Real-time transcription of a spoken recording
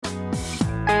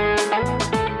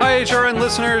HRN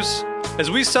listeners.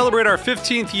 As we celebrate our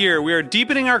 15th year, we are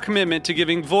deepening our commitment to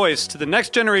giving voice to the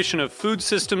next generation of food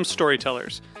systems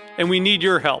storytellers, and we need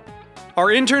your help. Our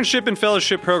internship and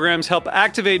fellowship programs help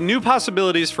activate new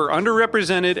possibilities for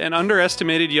underrepresented and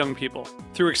underestimated young people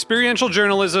through experiential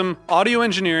journalism, audio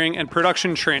engineering, and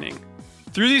production training.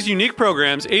 Through these unique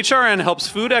programs, HRN helps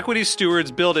food equity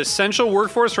stewards build essential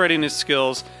workforce readiness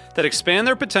skills that expand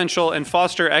their potential and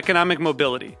foster economic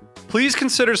mobility. Please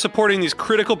consider supporting these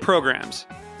critical programs.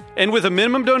 And with a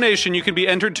minimum donation, you can be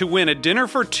entered to win a dinner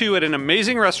for two at an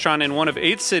amazing restaurant in one of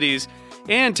 8 cities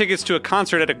and tickets to a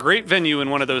concert at a great venue in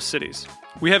one of those cities.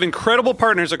 We have incredible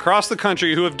partners across the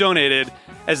country who have donated,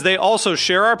 as they also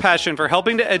share our passion for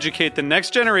helping to educate the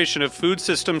next generation of food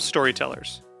systems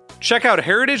storytellers. Check out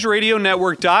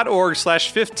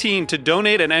heritageradionetwork.org/15 to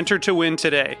donate and enter to win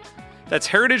today. That's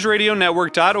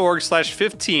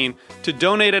heritageradionetwork.org/15 to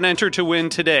donate and enter to win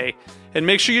today. And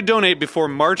make sure you donate before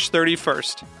March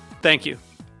 31st. Thank you.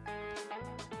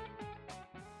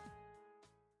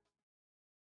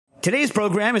 Today's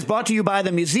program is brought to you by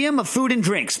the Museum of Food and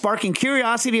Drink, sparking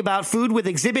curiosity about food with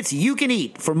exhibits you can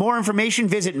eat. For more information,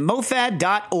 visit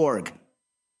mofad.org.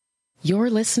 You're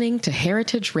listening to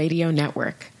Heritage Radio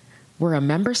Network. We're a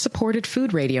member-supported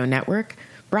food radio network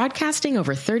broadcasting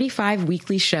over 35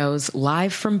 weekly shows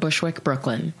live from Bushwick,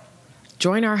 Brooklyn.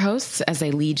 Join our hosts as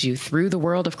they lead you through the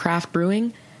world of craft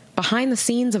brewing, behind the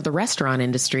scenes of the restaurant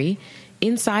industry,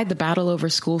 inside the battle over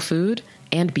school food,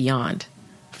 and beyond.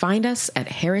 Find us at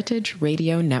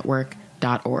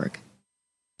heritageradionetwork.org.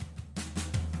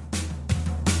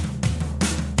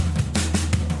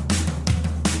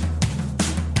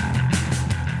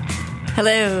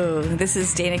 Hello, this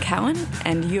is Dana Cowin,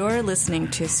 and you're listening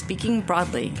to Speaking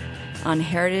Broadly on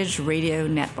Heritage Radio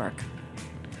Network.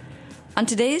 On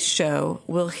today's show,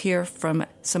 we'll hear from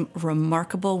some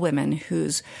remarkable women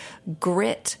whose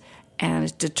grit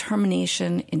and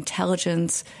determination,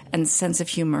 intelligence, and sense of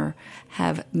humor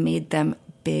have made them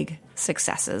big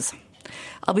successes.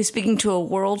 I'll be speaking to a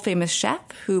world-famous chef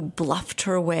who bluffed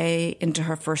her way into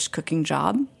her first cooking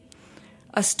job,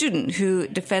 a student who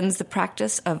defends the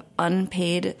practice of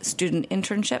unpaid student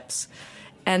internships,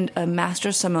 and a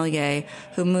master sommelier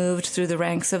who moved through the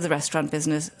ranks of the restaurant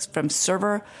business from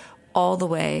server all the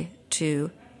way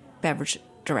to beverage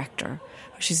director.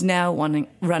 She's now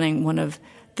running one of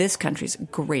this country's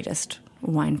greatest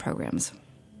wine programs.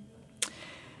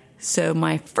 So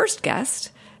my first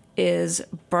guest is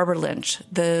Barbara Lynch,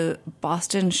 the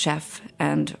Boston chef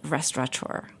and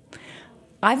restaurateur.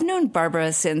 I've known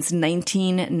Barbara since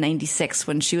 1996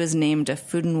 when she was named a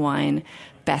Food and Wine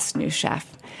Best New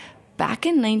Chef. Back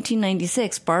in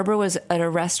 1996, Barbara was at a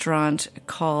restaurant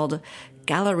called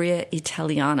Galleria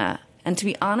Italiana. And to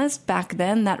be honest, back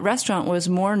then, that restaurant was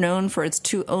more known for its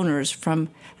 2 owners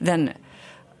than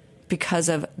because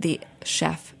of the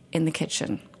chef in the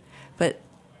kitchen. But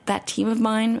that team of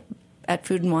mine at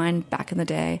Food and Wine back in the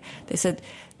day, they said,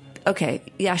 okay,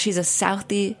 yeah, she's a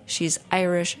Southie, she's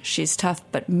Irish, she's tough,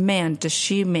 but man, does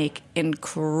she make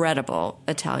incredible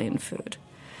Italian food.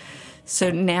 So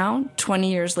now,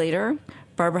 20 years later,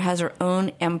 Barbara has her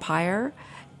own empire,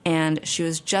 and she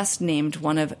was just named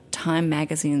one of Time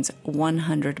Magazine's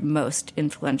 100 most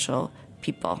influential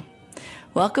people.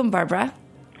 Welcome, Barbara.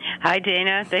 Hi,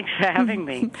 Dana. Thanks for having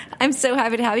me. I'm so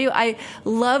happy to have you. I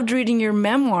loved reading your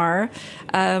memoir,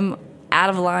 Out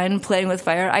of Line, Playing with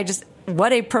Fire.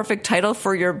 What a perfect title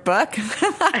for your book.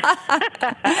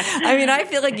 I mean, I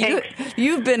feel like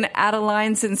you've been out of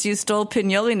line since you stole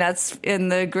pinoli nuts in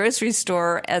the grocery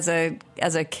store as a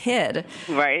kid.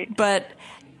 Right. But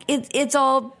it's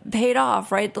all paid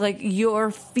off, right? Like your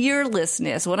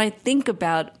fearlessness. When I think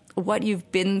about what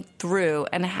you've been through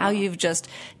and how you've just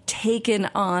taken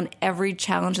on every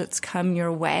challenge that's come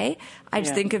your way, I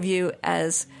just think of you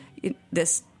as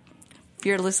this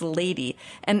fearless lady.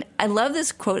 And I love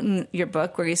this quote in your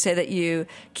book where you say that you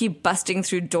keep busting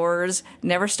through doors,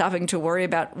 never stopping to worry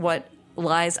about what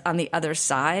lies on the other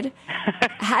side.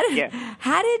 How did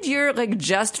your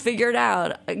just figured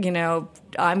out,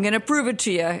 I'm going to prove it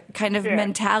to you kind of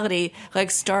mentality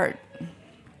start?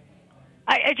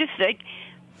 I just think,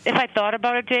 if I thought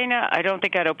about it, Dana, I don't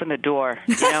think I'd open the door,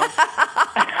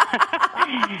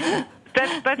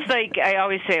 That's like, I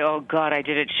always say, oh, God, I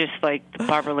did it just like the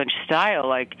Barbara Lynch style.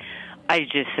 Like, I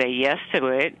just say yes to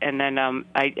it, and then I'm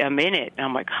in it. And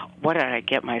I'm like, what did I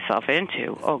get myself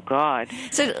into? Oh, God.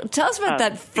 So tell us about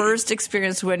that first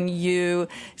experience when you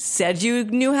said you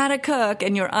knew how to cook,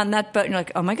 and you're on that boat, and you're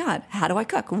like, oh, my God, how do I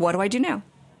cook? What do I do now?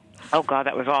 Oh, God,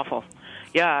 that was awful.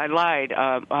 Yeah, I lied.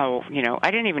 I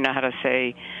didn't even know how to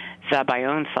say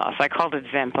Zabaione sauce. I called it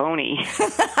Zamboni.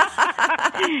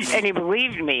 And he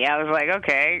believed me. I was like,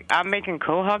 okay, I'm making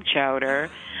quahog chowder.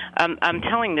 I'm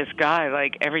telling this guy,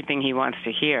 like, everything he wants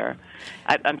to hear.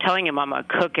 I'm telling him I'm a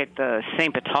cook at the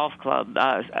St. Botolph Club.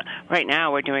 Right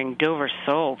now we're doing Dover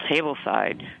sole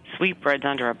tableside, sweetbreads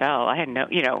under a bell. I had no,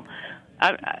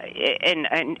 and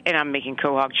I'm making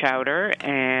quahog chowder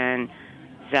and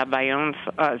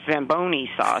Zamboni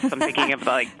sauce. I'm thinking of,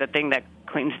 like, the thing that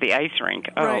cleans the ice rink.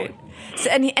 Oh. Right. So,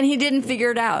 and he didn't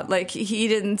figure it out. Like, he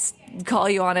didn't call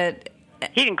you on it.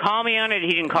 He didn't call me on it.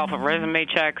 He didn't call for resume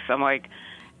checks. I'm like,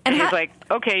 and he's like,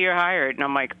 okay, you're hired. And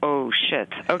I'm like, oh, shit.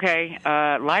 Okay,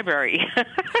 library.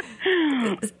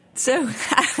 So,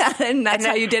 and that's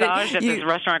how you did it. At this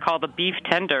restaurant called the Beef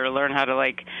Tender, learn how to,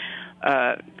 like,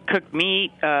 cook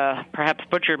meat, perhaps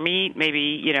butcher meat,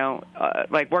 maybe,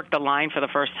 like work the line for the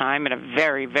first time in a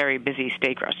very, very busy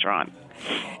steak restaurant.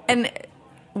 And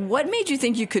what made you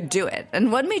think you could do it?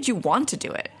 And what made you want to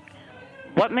do it?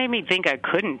 What made me think I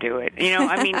couldn't do it?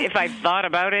 I mean, if I thought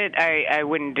about it, I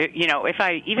wouldn't do, if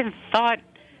I even thought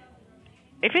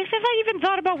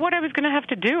about what I was going to have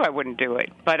to do, I wouldn't do it.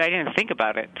 But I didn't think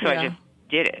about it, so I just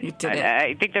did it. You did it.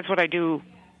 I think that's what I do.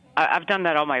 I've done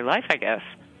that all my life, I guess.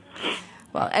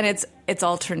 Well, and it's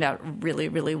all turned out really,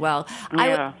 really well.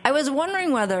 Yeah. I was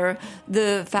wondering whether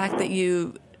the fact that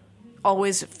you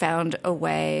always found a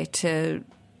way to,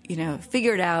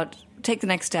 figure it out, take the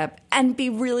next step, and be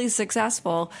really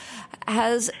successful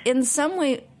has in some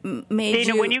way made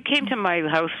Dana, when you came to my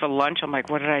house for lunch, I'm like,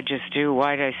 what did I just do?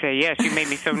 Why did I say yes? You made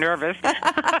me so nervous. But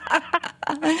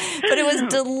it was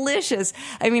delicious.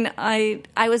 I mean, I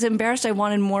was embarrassed. I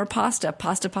wanted more pasta.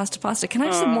 Pasta. Can I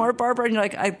have some more, Barbara? And you're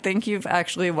like, I think you've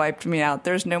actually wiped me out.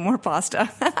 There's no more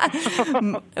pasta.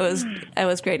 It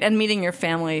was great. And meeting your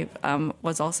family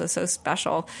was also so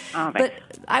special. Oh, but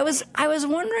I was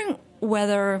wondering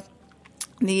whether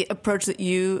the approach that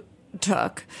you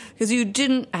took, because you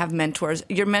didn't have mentors.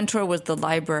 Your mentor was the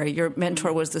library. Your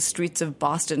mentor was the streets of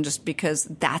Boston, just because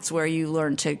that's where you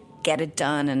learned to get it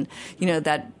done, and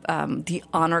that the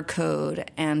honor code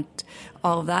and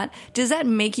all of that. Does that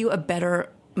make you a better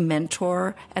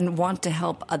mentor and want to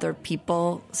help other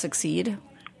people succeed?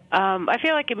 I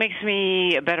feel like it makes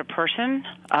me a better person.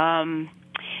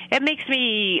 It makes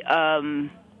me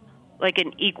like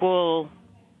an equal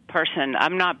person.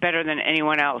 I'm not better than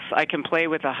anyone else. I can play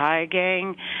with the high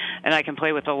gang, and I can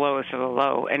play with the lowest of the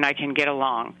low, and I can get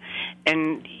along.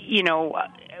 And,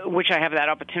 which I have that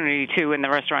opportunity to in the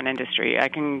restaurant industry. I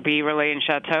can be relais and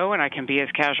chateau, and I can be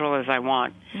as casual as I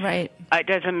want. Right. It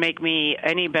doesn't make me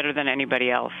any better than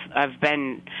anybody else.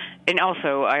 And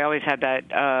also I always had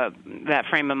that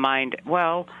frame of mind,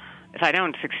 well, if I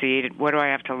don't succeed, what do I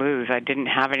have to lose? I didn't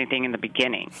have anything in the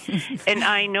beginning. And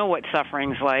I know what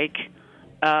suffering's like.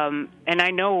 And I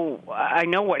know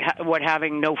what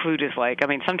having no food is like. I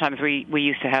mean, sometimes we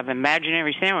used to have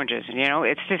imaginary sandwiches.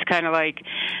 It's just kind of like.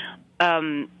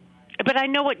 But I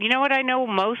know what I know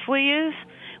mostly is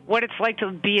what it's like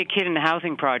to be a kid in a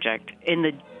housing project in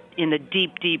the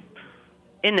deep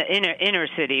in the inner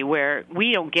city, where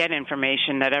we don't get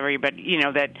information that everybody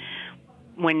that.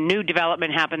 When new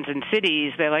development happens in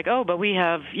cities, they're like, oh, but we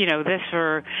have, this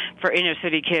for inner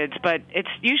city kids. But it's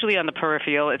usually on the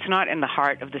peripheral. It's not in the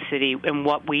heart of the city and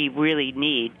what we really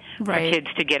need for kids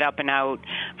to get up and out,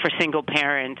 for single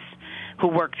parents who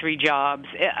work 3 jobs.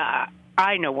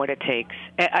 I know what it takes.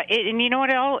 And you know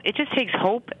what, it just takes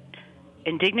hope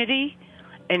and dignity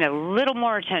and a little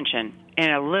more attention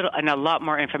and a lot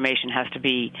more information has to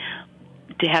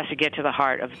get to the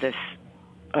heart of this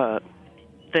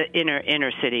the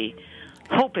inner city.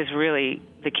 Hope is really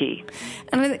the key.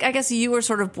 And I guess you were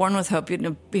sort of born with hope.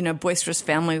 Boisterous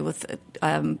family with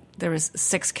there was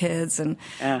 6 kids, and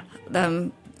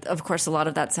of course a lot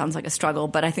of that sounds like a struggle.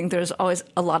 But I think there's always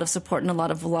a lot of support and a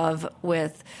lot of love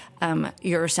with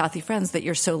your Southie friends that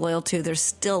you're so loyal to. They're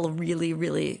still really,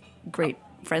 really great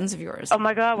friends of yours. Oh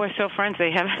my God, we're still friends.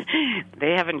 They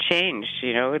haven't changed.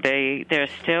 They're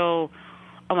still.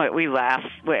 Oh my, we laugh.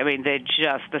 I mean, they're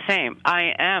just the same.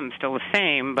 I am still the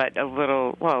same, but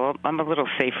I'm a little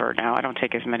safer now. I don't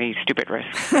take as many stupid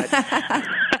risks. But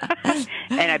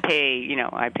and I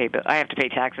have to pay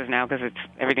taxes now because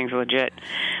everything's legit.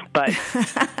 But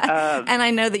and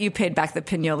I know that you paid back the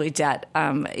Pignoli debt,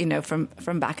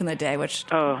 from back in the day, which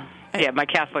my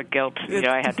Catholic guilt.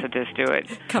 I had to just do it.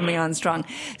 Coming on strong.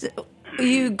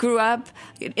 You grew up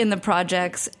in the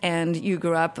projects, and you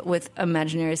grew up with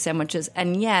imaginary sandwiches,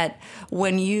 and yet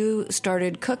when you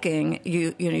started cooking,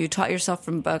 you taught yourself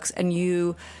from books, and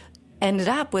you ended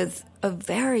up with a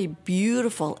very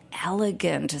beautiful,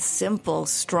 elegant, simple,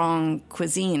 strong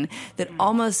cuisine that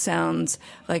almost sounds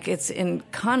like it's in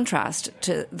contrast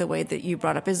to the way that you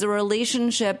brought up. Is the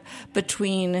relationship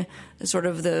between sort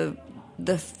of the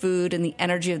food and the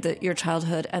energy of your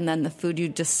childhood and then the food you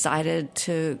decided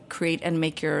to create and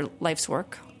make your life's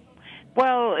work?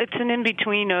 Well, it's an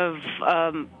in-between of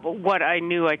what I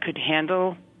knew I could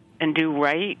handle and do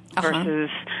right versus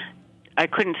I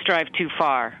couldn't strive too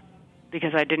far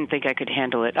because I didn't think I could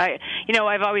handle it.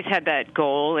 I've always had that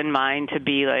goal in mind to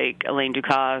be like Elaine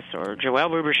Ducasse or Joël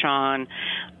Robuchon,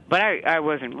 but I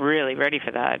wasn't really ready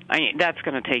for that. That's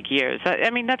going to take years.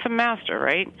 That's a master,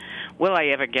 right? Will I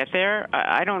ever get there?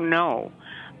 I don't know.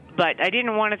 But I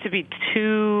didn't want it to be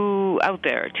too out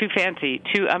there, too fancy,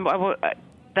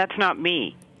 that's not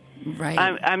me. Right.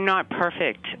 I'm not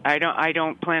perfect. I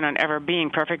don't plan on ever being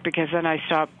perfect because then I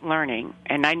stop learning,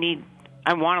 and I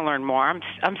want to learn more. I'm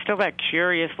still that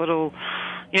curious little,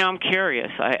 I'm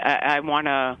curious. I don't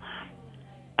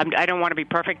want to be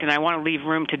perfect, and I want to leave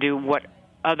room to do what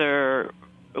other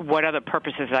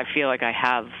purposes I feel like I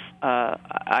have a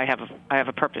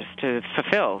purpose to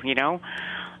fulfill.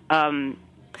 And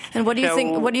what do you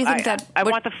think? What do you think I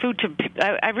want the food to?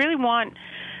 I really want.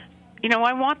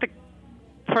 I want the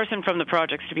person from the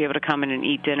projects to be able to come in and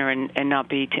eat dinner and not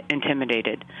be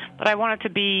intimidated. But I want it to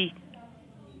be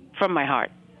from my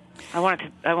heart. I want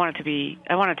it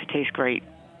to taste great.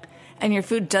 And your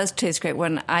food does taste great.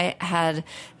 When I had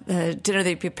the dinner that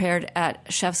you prepared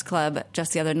at Chef's Club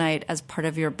just the other night as part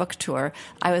of your book tour,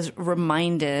 I was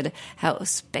reminded how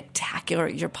spectacular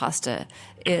your pasta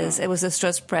is. It was a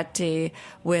strospretti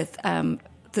with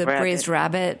the braised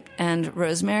rabbit and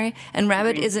rosemary. And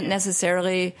rabbit isn't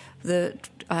necessarily the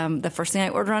first thing I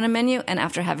order on a menu. And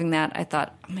after having that, I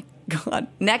thought, oh my God,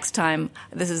 next time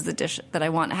this is the dish that I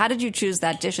want. How did you choose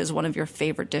that dish as one of your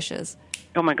favorite dishes?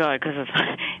 Oh my God, because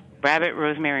rabbit,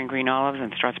 rosemary, and green olives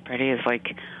and strospretti is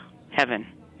like heaven.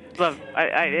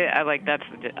 I like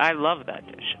I love that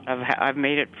dish. I've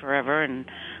made it forever, and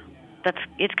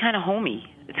it's kind of homey.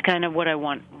 It's kind of what I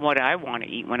want to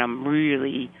eat when I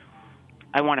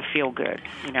want to feel good,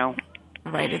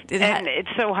 Right. It's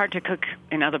so hard to cook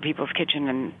in other people's kitchen,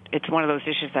 and it's one of those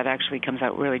dishes that actually comes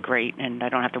out really great, and I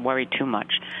don't have to worry too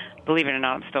much. Believe it or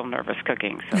not, I'm still nervous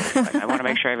cooking, so I want to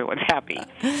make sure everyone's happy.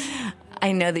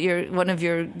 I know that one of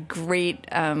your great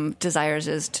desires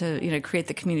is to create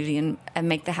the community and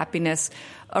make the happiness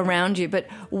around you. But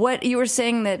what you were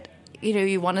saying that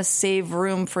you want to save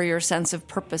room for your sense of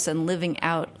purpose and living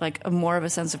out like more of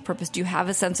a sense of purpose. Do you have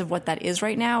a sense of what that is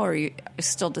right now, or are you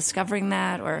still discovering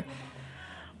that, or?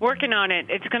 Working on it.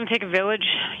 It's going to take a village,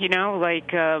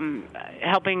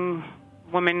 helping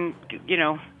women,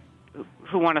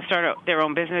 who want to start their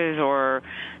own business or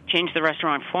change the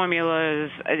restaurant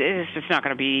formulas. It's just not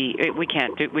going to be. We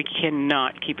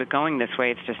cannot keep it going this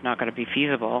way. It's just not going to be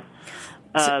feasible.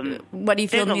 So what do you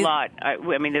feel? There's a lot.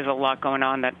 There's a lot going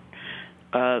on that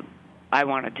I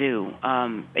want to do.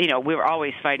 We're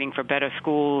always fighting for better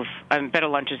schools, better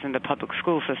lunches in the public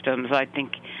school systems. I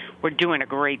think we're doing a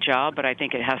great job, but I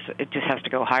think it just has to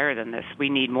go higher than this. We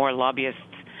need more lobbyists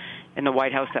in the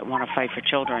White House that want to fight for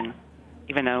children,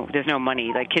 even though there's no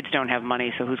money. Like, kids don't have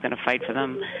money, so who's going to fight for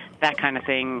them? That kind of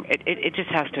thing. It just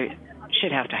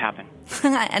should have to happen.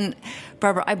 And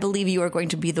Barbara, I believe you are going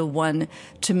to be the one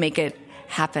to make it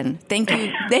happen. Thank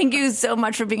you so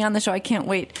much for being on the show. I can't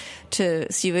wait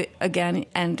to see you again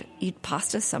and eat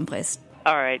pasta someplace.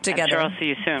 All right. Together. I'm sure I'll see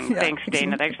you soon. Yeah. Thanks,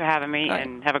 Dana. Thanks for having me,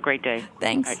 and have a great day.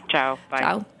 Thanks. All right, ciao. Bye.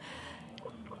 Ciao.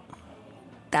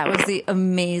 That was the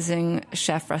amazing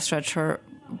chef-restaurateur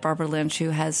Barbara Lynch,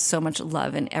 who has so much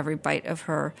love in every bite of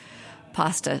her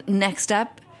pasta. Next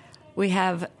up, we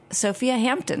have Sophia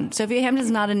Hampton. Sophia Hampton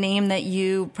is not a name that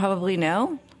you probably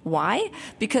know. Why?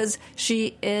 Because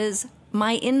she is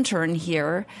my intern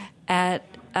here at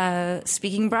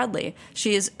Speaking Broadly.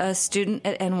 She is a student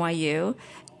at NYU,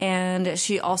 and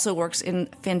she also works in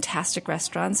fantastic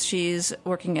restaurants. She's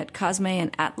working at Cosme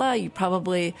and Atla. You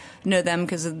probably know them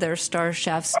because of their star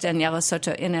chefs, Daniela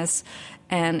Soto Innes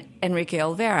and Enrique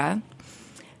Olvera.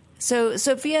 So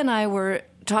Sophia and I were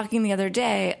talking the other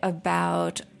day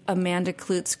about Amanda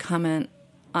Klut's comment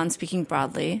on Speaking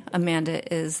Broadly.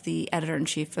 Amanda is the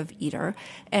editor-in-chief of Eater,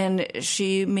 and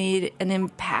she made an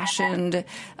impassioned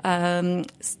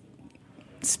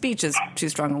speech is too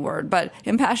strong a word, but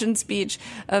impassioned speech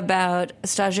about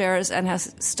stagiaires and how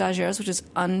stagiaires, which is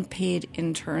unpaid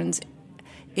interns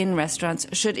in restaurants,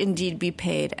 should indeed be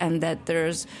paid, and that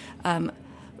there's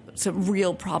some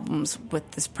real problems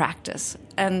with this practice.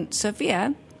 And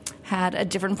Sophia had a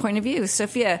different point of view.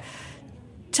 Sophia,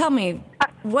 tell me,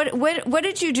 What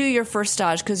did you do your first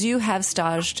stage? Because you have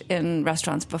staged in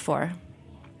restaurants before.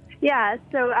 Yeah,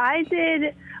 so I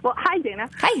did. Well, hi, Dana.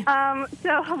 Hi.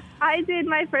 So I did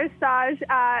my first stage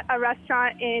at a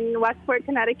restaurant in Westport,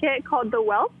 Connecticut called The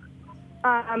Whelp.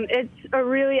 It's a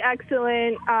really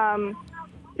excellent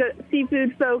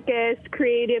seafood-focused,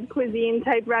 creative cuisine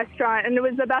type restaurant, and it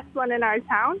was the best one in our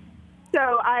town. So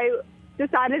I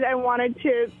decided I wanted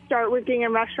to start working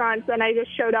in restaurants, and I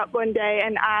just showed up one day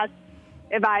and asked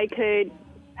if I could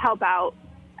help out,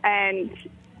 and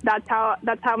that's how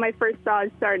my first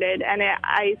stage started. And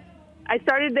I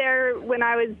started there when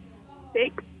I was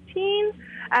 16,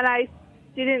 and I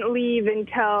didn't leave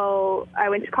until I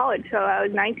went to college, so I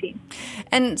was 19.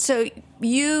 And so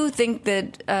you think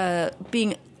that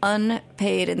being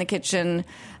unpaid in the kitchen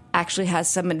actually has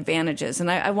some advantages,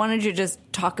 and I wanted you to just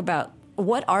talk about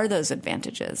what are those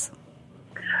advantages?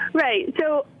 Right.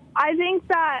 So I think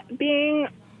that being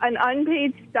an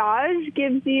unpaid stage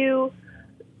gives you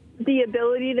the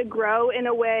ability to grow in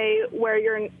a way where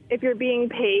if you're being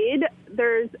paid,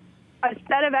 there's a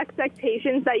set of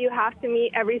expectations that you have to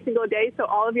meet every single day. So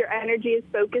all of your energy is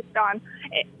focused on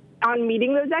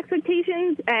meeting those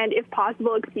expectations and, if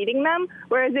possible, exceeding them.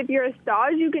 Whereas if you're a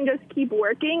stage, you can just keep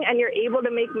working and you're able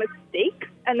to make mistakes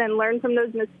and then learn from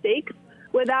those mistakes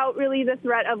without really the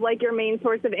threat of like your main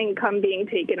source of income being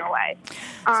taken away.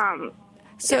 And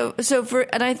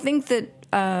I think that,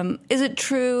 is it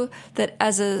true that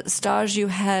as a stage you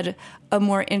had a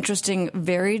more interesting,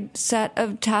 varied set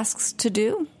of tasks to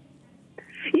do?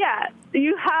 Yeah,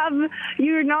 you're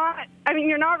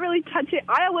not really touching,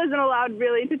 I wasn't allowed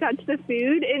really to touch the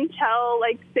food until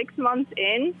like 6 months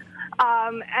in.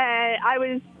 And I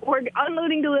was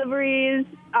unloading deliveries,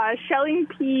 shelling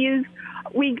peas.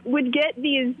 We would get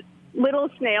these little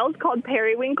snails called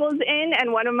periwinkles in,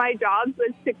 and one of my jobs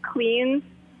was to clean,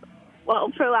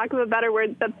 well, for lack of a better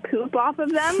word, the poop off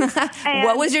of them. And,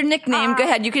 what was your nickname? Go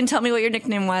ahead, you can tell me what your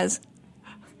nickname was.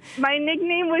 My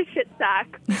nickname was Shit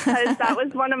Sack, because that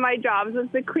was one of my jobs, was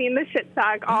to clean the shit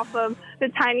sack off of the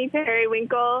tiny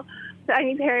periwinkles,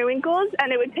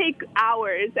 and it would take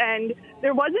hours, and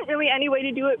there wasn't really any way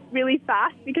to do it really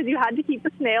fast because you had to keep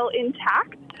the snail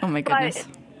intact. Oh my goodness.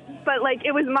 But like,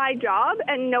 it was my job,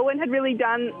 and no one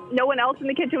else in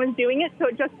the kitchen was doing it, so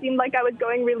it just seemed like I was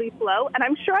going really slow, and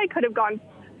I'm sure I could have gone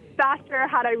faster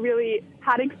had I really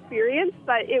had experience,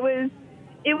 but it was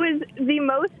the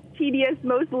most tedious,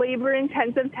 most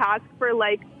labor-intensive task for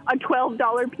like a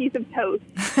 $12 piece of toast.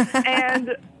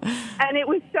 and it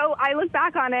was so, I look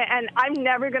back on it and I'm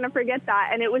never going to forget that.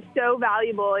 And it was so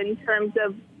valuable in terms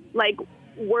of like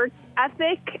work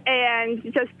ethic and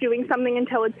just doing something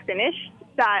until it's finished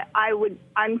that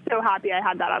I'm so happy I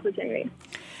had that opportunity.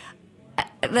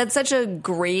 That's such a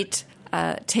great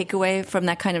takeaway from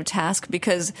that kind of task,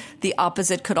 because the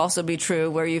opposite could also be true,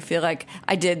 where you feel like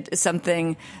I did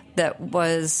something that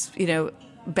was,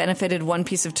 benefited one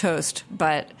piece of toast,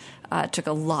 but took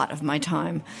a lot of my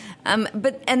time. And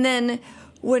then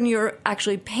when you're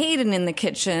actually paid and in the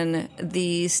kitchen,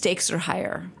 the stakes are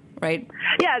higher, right?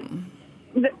 Yeah,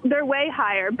 they're way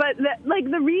higher. But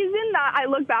the reason that I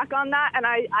look back on that and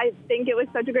I think it was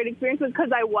such a great experience was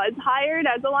because I was hired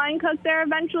as a line cook there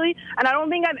eventually. And I don't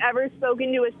think I've ever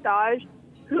spoken to a stage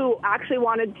who actually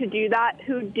wanted to do that,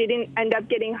 who didn't end up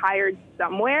getting hired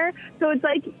somewhere. So it's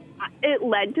like it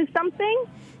led to something.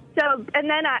 So, and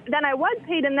then I was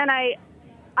paid, and then I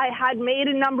had made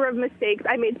a number of mistakes.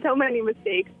 I made so many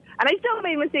mistakes, and I still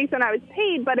made mistakes when I was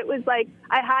paid, but it was like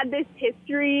I had this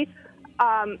history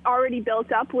already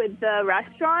built up with the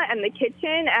restaurant and the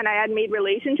kitchen, and I had made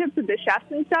relationships with the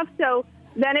chefs and stuff. So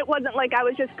then it wasn't like I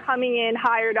was just coming in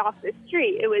hired off the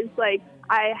street. It was like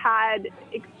I had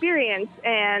experience,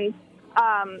 and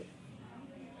then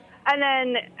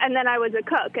I was a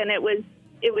cook, and it was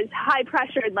high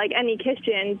pressured like any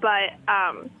kitchen, but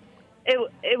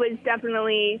it was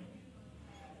definitely,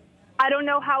 I don't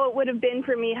know how it would have been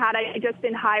for me had I just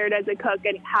been hired as a cook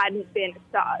and hadn't been a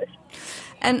stage.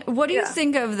 And what do you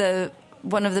think of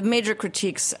one of the major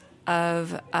critiques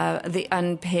of the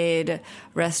unpaid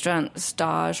restaurant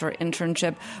stage or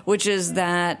internship, which is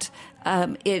that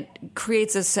it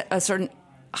creates a certain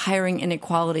hiring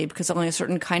inequality because only a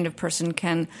certain kind of person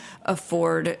can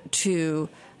afford to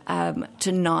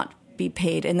not be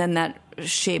paid, and then that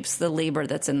shapes the labor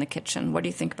that's in the kitchen. What do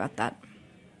you think about that?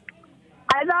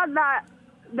 I thought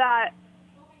that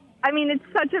I mean, it's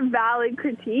such a valid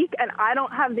critique, and I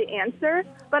don't have the answer,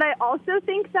 but I also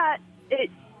think that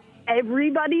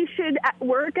everybody should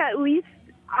work at least,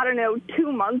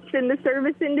 2 months in the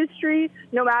service industry,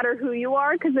 no matter who you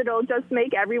are, because it'll just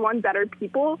make everyone better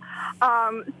people.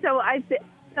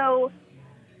 So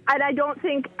I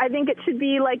think it should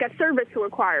be like a service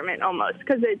requirement almost,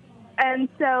 and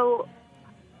so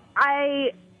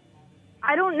I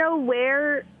don't know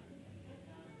where.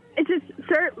 It's just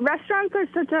restaurants are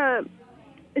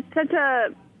such a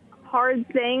hard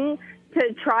thing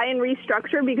to try and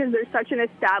restructure because there's such an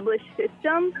established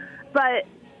system. But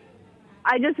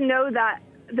I just know that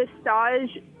the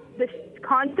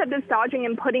concept of staging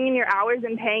and putting in your hours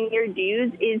and paying your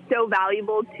dues is so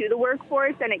valuable to the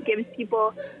workforce, and it gives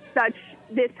people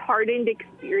this hardened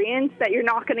experience that you're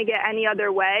not going to get any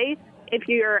other way if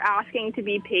you're asking to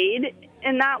be paid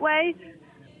in that way.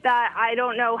 That I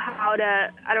don't know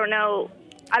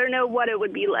what it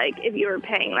would be like if you were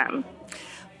paying them.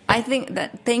 I think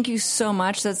that, thank you so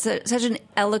much. That's such an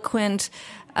eloquent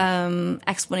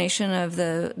explanation of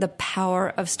the power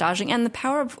of staging and the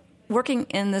power of working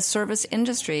in the service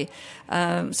industry.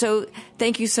 So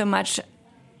thank you so much,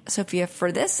 Sophia,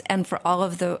 for this and for all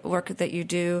of the work that you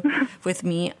do with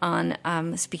me on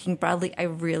Speaking Broadly. I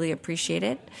really appreciate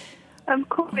it. Of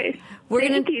course.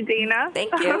 Thank you, Dana.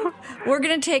 Thank you. We're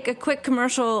going to take a quick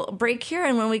commercial break here,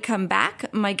 and when we come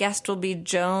back, my guest will be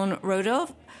Joan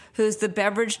Rodil, who's the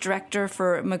beverage director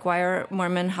for McGuire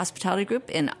Moorman Hospitality Group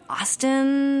in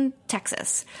Austin,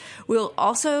 Texas. We'll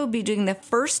also be doing the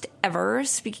first ever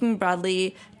Speaking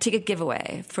Broadly ticket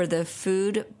giveaway for the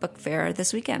Food Book Fair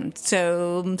this weekend.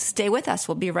 So stay with us.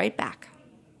 We'll be right back.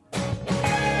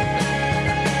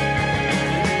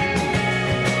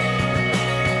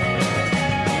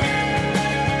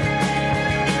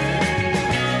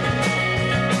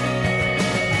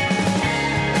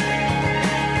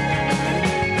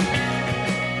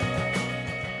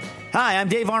 Hi, I'm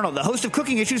Dave Arnold, the host of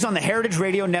Cooking Issues on the Heritage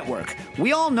Radio Network.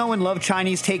 We all know and love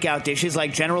Chinese takeout dishes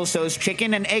like General Tso's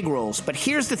chicken and egg rolls. But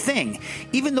here's the thing.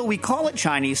 Even though we call it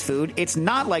Chinese food, it's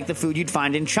not like the food you'd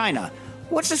find in China.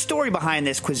 What's the story behind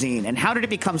this cuisine, and how did it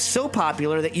become so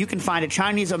popular that you can find a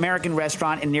Chinese-American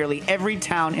restaurant in nearly every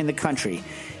town in the country?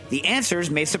 The answers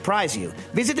may surprise you.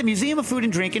 Visit the Museum of Food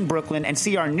and Drink in Brooklyn and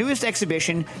see our newest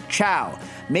exhibition, Chow,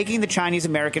 Making the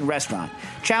Chinese-American Restaurant.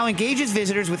 Chow engages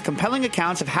visitors with compelling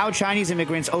accounts of how Chinese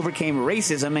immigrants overcame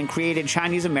racism and created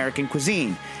Chinese-American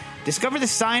cuisine. Discover the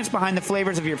science behind the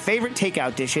flavors of your favorite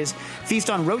takeout dishes,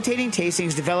 feast on rotating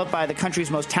tastings developed by the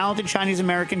country's most talented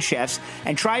Chinese-American chefs,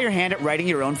 and try your hand at writing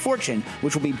your own fortune,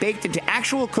 which will be baked into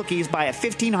actual cookies by a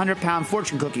 1,500-pound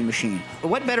fortune cookie machine.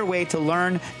 What better way to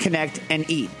learn, connect, and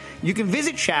eat? You can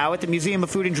visit Chow at the Museum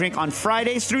of Food and Drink on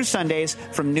Fridays through Sundays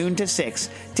from noon to 6.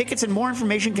 Tickets and more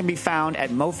information can be found at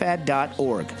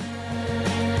mofad.org.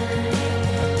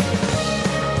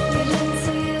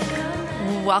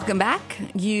 Welcome back.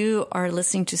 You are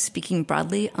listening to Speaking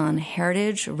Broadly on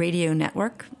Heritage Radio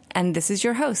Network, and this is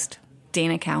your host,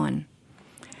 Dana Cowin.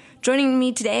 Joining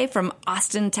me today from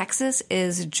Austin, Texas,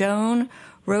 is Joan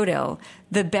Rodil,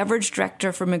 the beverage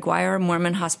director for McGuire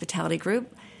Moorman Hospitality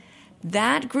Group.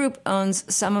 That group owns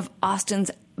some of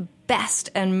Austin's best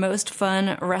and most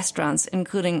fun restaurants,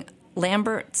 including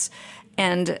Lambert's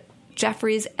and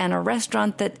Jeffrey's, and a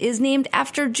restaurant that is named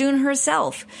after June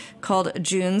herself, called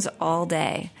June's All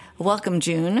Day. Welcome,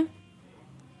 June.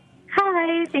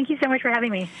 Hi, thank you so much for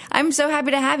having me. I'm so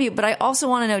happy to have you, but I also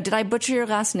want to know, did I butcher your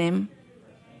last name?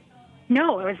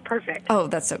 No, it was perfect. Oh,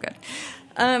 that's so good.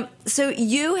 So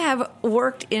you have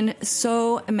worked in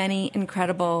so many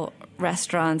incredible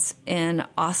restaurants in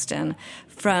Austin,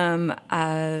 from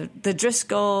the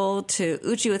Driscoll to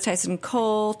Uchi with Tyson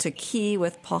Cole to Key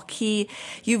with Paul Key.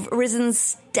 You've risen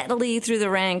steadily through the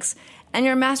ranks, and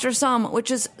you're Master Somm,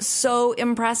 which is so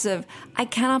impressive. I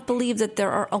cannot believe that there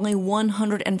are only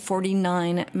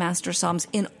 149 Master Somms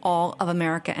in all of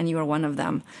America, and you are one of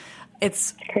them.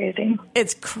 It's crazy.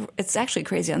 It's actually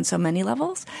crazy on so many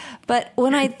levels. But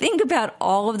when I think about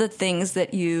all of the things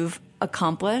that you've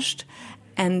accomplished,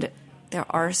 and there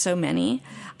are so many,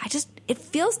 it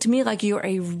feels to me like you're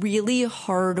a really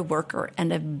hard worker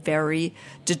and a very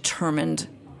determined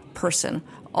person.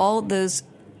 All those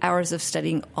hours of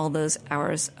studying, all those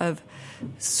hours of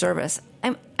service.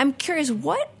 I'm curious,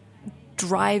 what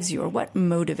drives you or what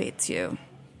motivates you?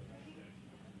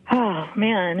 Oh,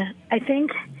 man. I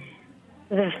think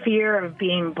the fear of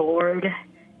being bored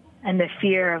and the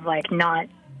fear of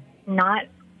not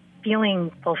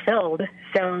feeling fulfilled.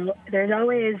 So there's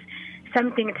always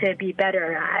something to be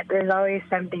better at. There's always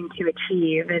something to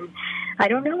achieve. And I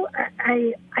don't know,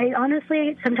 I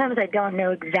honestly, sometimes I don't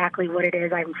know exactly what it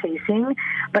is I'm facing,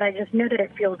 but I just know that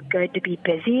it feels good to be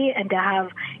busy and to have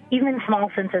even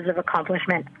small senses of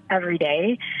accomplishment every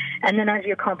day. And then as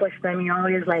you accomplish them, you're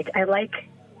always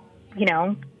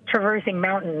traversing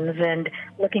mountains and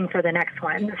looking for the next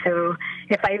one. So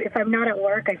if I'm not at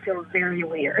work, I feel very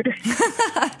weird.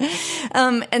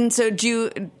 And so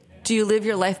do you live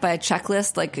your life by a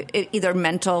checklist, like either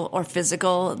mental or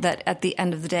physical, that at the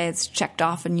end of the day it's checked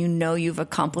off and you know you've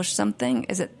accomplished something?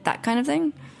 Is it that kind of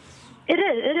thing? It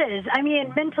is. I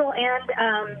mean, mental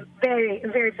and very,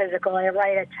 very physical. I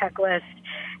write a checklist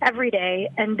every day,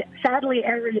 and sadly,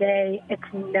 every day it's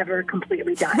never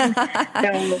completely done.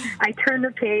 So I turn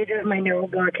the page of my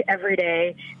notebook every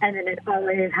day, and then it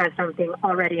always has something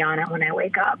already on it when I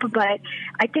wake up. But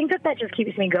I think that just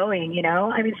keeps me going, you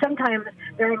know? I mean, sometimes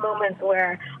there are moments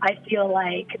where I feel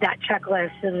like that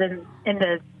checklist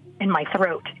is in my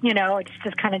throat, you know, it's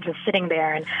just kind of just sitting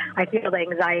there, and I feel the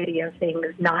anxiety of things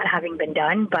not having been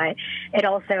done, but it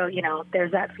also, you know,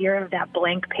 there's that fear of that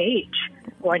blank page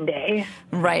one day.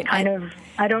 Right. I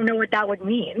don't know what that would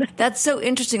mean. That's so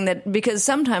interesting, that because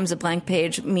sometimes a blank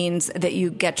page means that you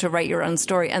get to write your own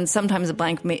story, and sometimes a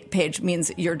blank page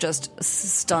means you're just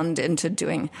stunned into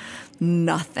doing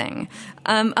nothing.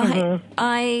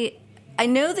 I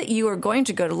know that you were going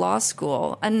to go to law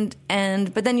school,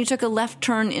 but then you took a left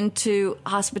turn into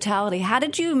hospitality. How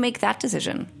did you make that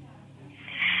decision?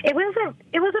 It was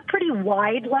a pretty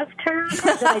wide left turn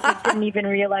that I just didn't even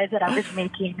realize that I was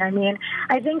making. I mean,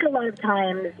 I think a lot of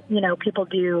times, you know, people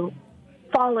do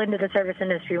fall into the service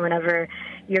industry whenever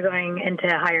you're going into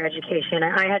higher education.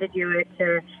 I had to do it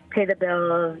to pay the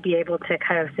bills, be able to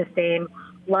kind of sustain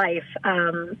life,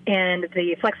 and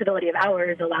the flexibility of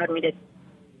hours allowed me to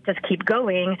just keep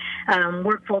going,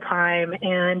 work full-time,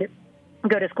 and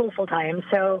go to school full-time.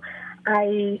 So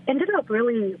I ended up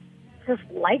really just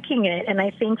liking it, and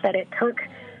I think that it took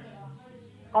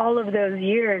all of those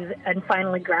years and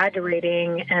finally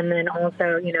graduating and then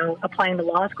also, you know, applying to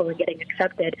law school and getting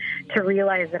accepted to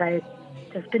realize that I've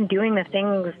just been doing the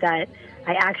things that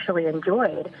I actually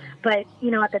enjoyed. But,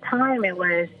 you know, at the time it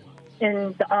was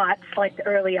in the aughts, like the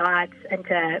early aughts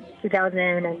into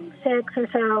 2006 or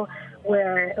so,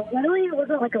 where it really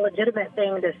wasn't like a legitimate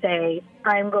thing to say,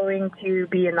 I'm going to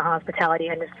be in the hospitality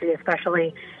industry,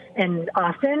 especially in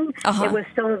Austin. Uh-huh. It was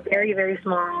still very, very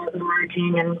small,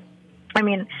 emerging. And I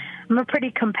mean, I'm a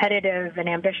pretty competitive and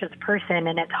ambitious person,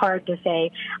 and it's hard to say,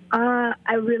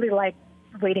 I really like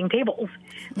waiting tables.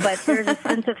 But there's a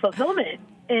sense of fulfillment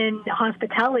in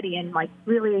hospitality and like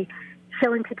really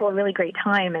showing people a really great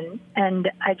time. And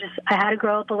I had to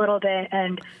grow up a little bit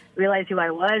and realize who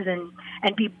I was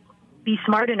and be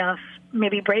smart enough,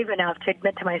 maybe brave enough to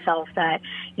admit to myself that,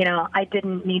 you know, I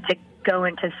didn't need to go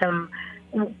into some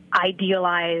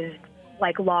idealized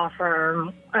like law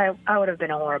firm. I would have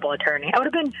been a horrible attorney. I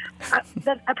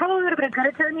probably would have been a good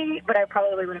attorney, but I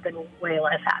probably would have been way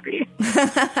less happy.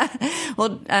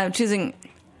 Well, choosing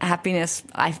happiness,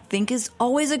 I think, is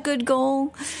always a good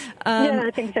goal. Yeah,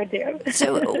 I think so too.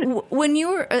 So when you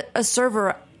were a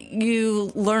server,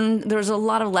 you learned, there's a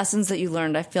lot of lessons that you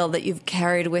learned, I feel, that you've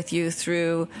carried with you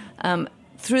through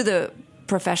the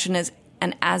profession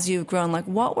and as you've grown. Like,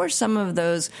 what were some of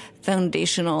those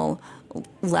foundational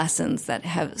lessons that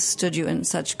have stood you in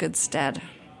such good stead?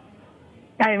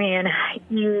 I mean,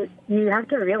 you have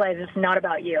to realize it's not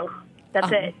about you.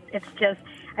 That's it. It's just,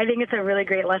 I think it's a really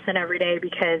great lesson every day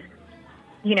because,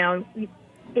 you know,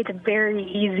 it's very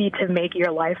easy to make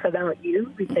your life about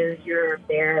you because you're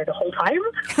there the whole time.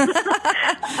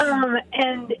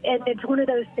 And it's one of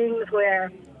those things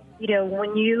where, you know,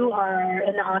 when you are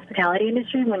in the hospitality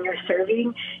industry, when you're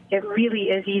serving, it really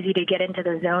is easy to get into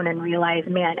the zone and realize,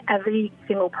 man, every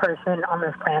single person on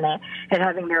this planet is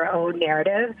having their own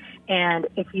narrative. And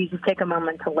if you just take a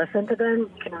moment to listen to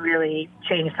them, you can really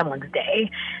change someone's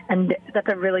day. And that's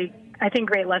a really, I think,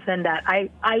 great lesson that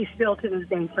I still to this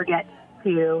day forget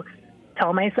to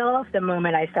tell myself the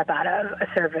moment I step out of a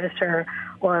service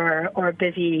or a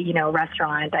busy, you know,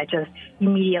 restaurant. I just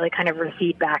immediately kind of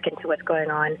recede back into what's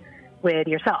going on with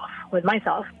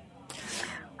myself.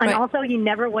 And right. Also, you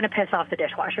never want to piss off the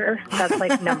dishwasher. That's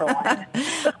like number one.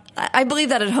 I believe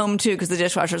that at home too, because the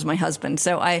dishwasher is my husband.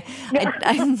 So I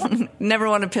never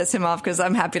want to piss him off because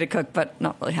I'm happy to cook, but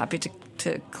not really happy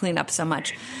to clean up so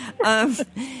much.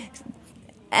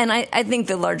 And I think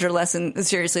the larger lesson,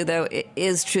 seriously though,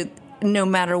 is true. No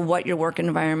matter what your work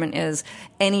environment is,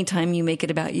 anytime you make it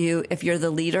about you, if you're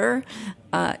the leader,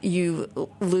 you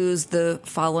lose the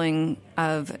following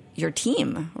of your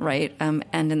team, right? And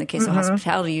in the case of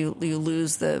hospitality, you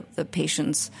lose the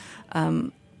patience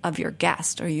of your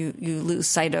guest, or you lose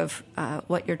sight of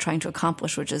what you're trying to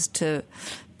accomplish, which is to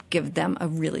give them a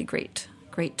really great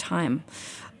time.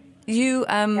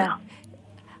 I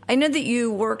know that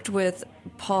you worked with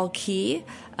Paul Key.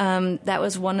 That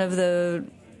was one of the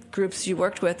groups you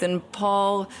worked with. And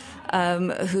Paul,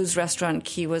 whose restaurant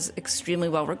Key was extremely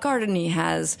well regarded, and he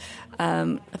has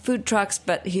food trucks,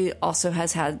 but he also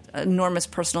has had enormous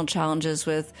personal challenges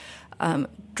with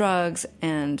drugs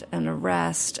and an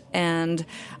arrest. And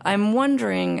I'm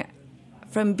wondering,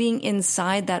 from being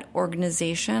inside that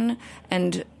organization,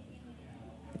 and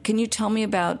can you tell me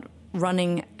about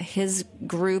running his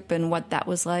group and what that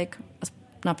was like? That's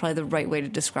not probably the right way to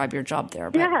describe your job there.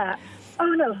 But. Yeah. Oh,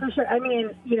 no, for sure. I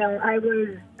mean, I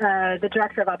was the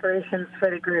director of operations for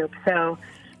the group, so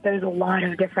there's a lot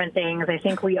of different things. I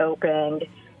think we opened,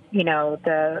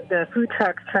 the food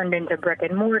trucks turned into brick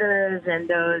and mortars, and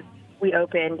those we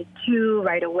opened 2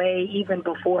 right away, even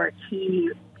before Key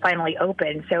finally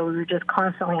opened. So we were just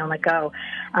constantly on the go,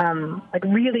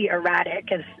 really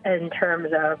erratic in terms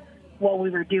of what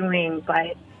we were doing.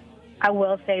 But I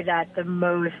will say that the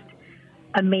most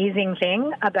amazing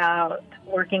thing about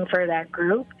working for that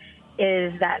group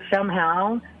is that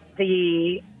somehow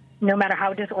no matter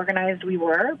how disorganized we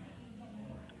were,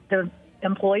 the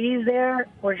employees there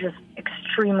were just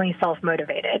extremely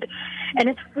self-motivated. And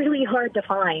it's really hard to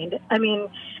find. I mean,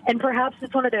 and perhaps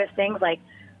it's one of those things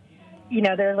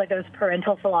there's like those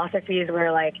parental philosophies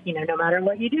where no matter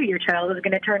what you do, your child is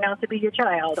going to turn out to be your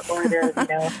child. Or there's,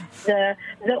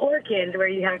 the orchids where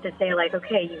you have to say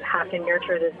okay, you have to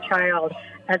nurture this child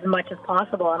as much as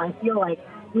possible. And I feel like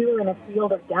we were in a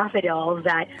field of daffodils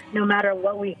that no matter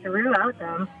what we threw at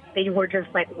them, they were just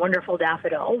wonderful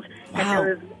daffodils. Wow.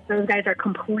 And those guys are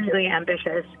completely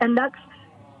ambitious. And that's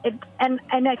it. And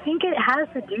I think it has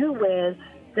to do with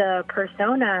the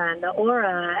persona and the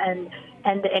aura and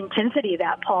the intensity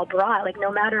that Paul brought.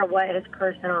 No matter what his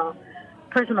personal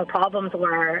problems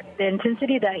were, the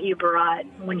intensity that he brought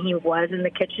when he was in the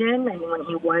kitchen and when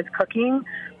he was cooking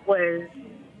was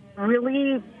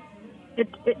really,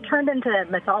 it turned into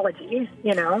mythology,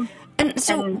 And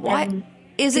so why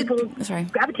is it? Sorry,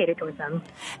 gravitated towards them.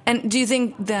 And do you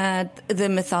think that the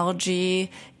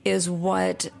mythology is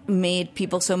what made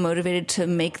people so motivated to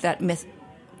make that myth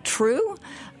true,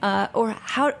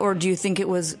 or do you think it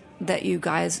was that you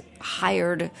guys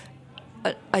hired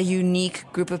a unique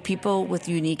group of people with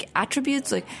unique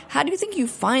attributes? How do you think you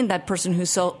find that person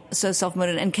who's so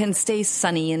self-motivated and can stay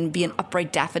sunny and be an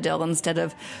upright daffodil instead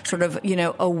of sort of,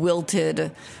 a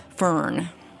wilted fern?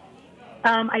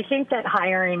 I think that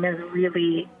hiring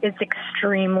it's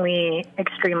extremely,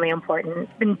 extremely important,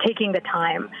 and taking the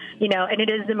time, and it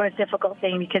is the most difficult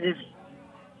thing because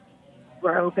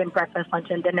we're open breakfast, lunch,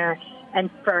 and dinner. And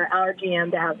for our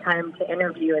GM to have time to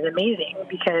interview is amazing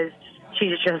because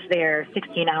she's just there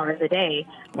 16 hours a day.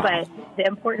 Wow. But the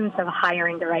importance of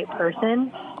hiring the right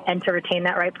person and to retain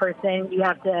that right person, you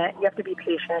have to be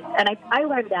patient. And I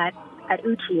learned that at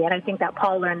Uchi, and I think that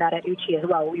Paul learned that at Uchi as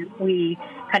well. We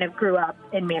kind of grew up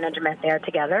in management there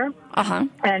together. Uh-huh.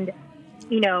 And,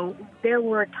 there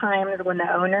were times when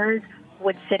the owners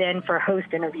would sit in for host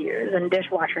interviews and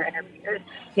dishwasher interviews,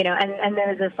 and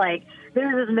there's this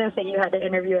myth that you had to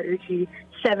interview at Uchi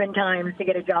 7 times to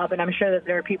get a job, and I'm sure that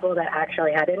there are people that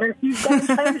actually had interviewed 7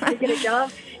 times to get a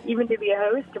job, even to be a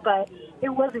host, but it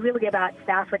was really about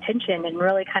staff retention and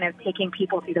really kind of taking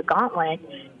people through the gauntlet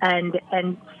and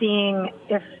seeing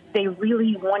if they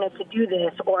really wanted to do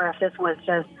this or if this was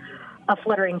just a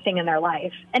fluttering thing in their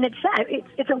life. And it's sad.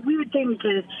 It's a weird thing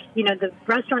because, the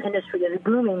restaurant industry is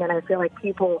booming, and I feel like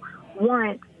people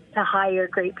want to hire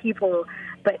great people,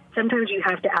 but sometimes you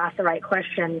have to ask the right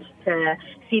questions to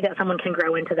see that someone can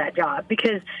grow into that job.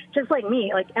 Because just like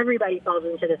me, everybody falls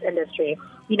into this industry.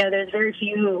 There's very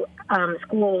few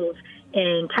schools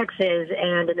in Texas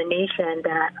and in the nation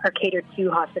that are catered to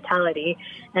hospitality,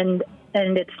 and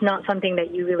it's not something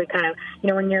that you really kind of,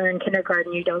 when you're in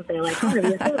kindergarten, you don't say oh,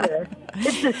 you're over.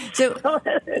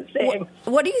 So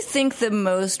what do you think the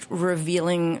most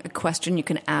revealing question you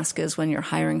can ask is when you're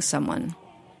hiring someone?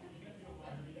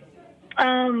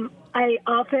 I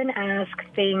often ask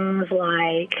things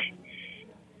like,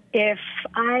 if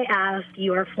I asked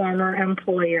your former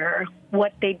employer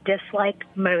what they disliked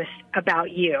most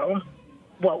about you,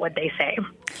 what would they say?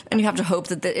 And you have to hope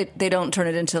that they don't turn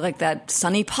it into that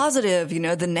sunny positive,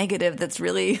 the negative that's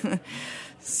really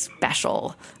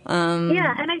special.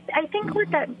 Yeah, and I think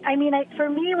for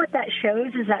me, what that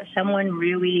shows is that someone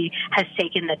really has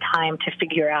taken the time to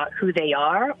figure out who they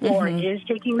are, or is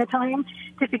taking the time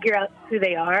to figure out who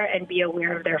they are and be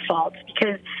aware of their faults.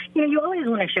 Because, you always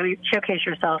want to showcase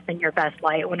yourself in your best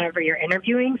light whenever you're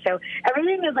interviewing. So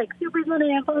everything is super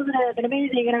sunny and positive and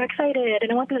amazing, and I'm excited,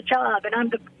 and I want this job, and I'm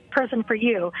the person for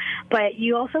you. But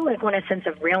you also want a sense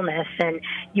of realness, and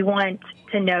you want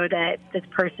to know that this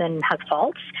person has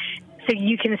faults, so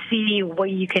you can see what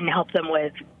you can help them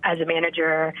with as a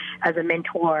manager, as a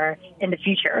mentor in the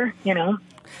future, you know?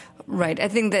 Right. I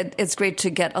think that it's great to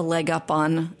get a leg up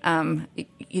on,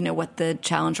 what the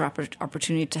challenge or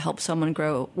opportunity to help someone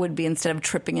grow would be, instead of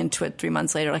tripping into it 3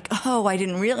 months later, like, oh, I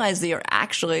didn't realize that you're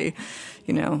actually,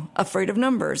 afraid of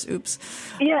numbers. Oops.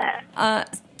 Yeah.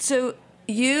 So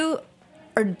you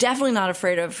are definitely not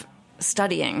afraid of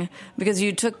studying, because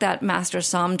you took that Master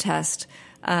Somm test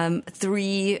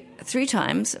three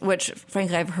times, which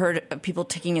frankly I've heard of people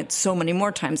taking it so many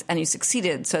more times, and you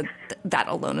succeeded. So that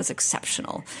alone is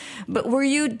exceptional. But were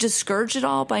you discouraged at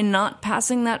all by not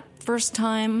passing that first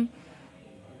time?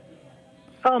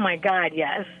 Oh my God,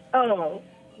 yes. Oh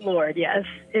Lord, yes.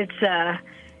 It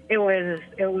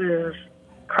was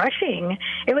crushing.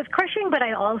 It was crushing, but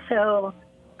I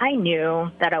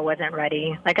knew that I wasn't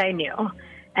ready. Like, I knew.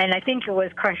 And I think it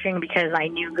was crushing because I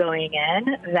knew going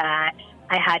in that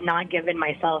I had not given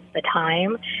myself the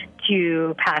time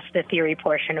to pass the theory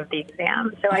portion of the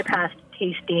exam. So I passed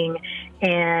tasting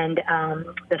and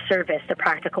the service, the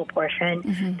practical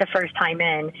portion, the first time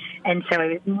in. And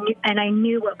so I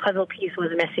knew what puzzle piece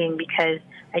was missing, because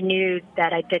I knew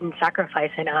that I didn't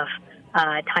sacrifice enough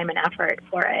time and effort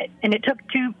for it. And it took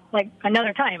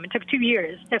another time. It took 2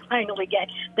 years to finally get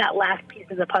that last piece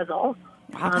of the puzzle.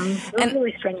 It was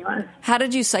really strenuous. How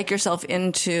did you psych yourself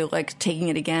into taking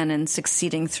it again and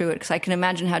succeeding through it? Because I can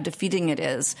imagine how defeating it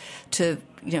is to,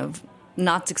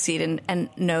 not succeed and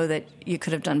know that you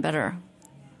could have done better.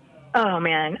 Oh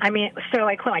man. I mean, so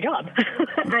I quit my job.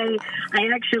 I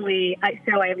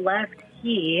left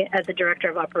as the director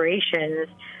of operations,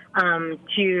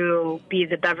 to be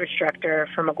the beverage director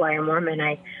for McGuire Moorman.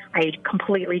 I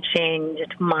completely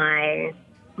changed my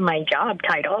job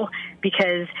title,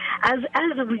 because as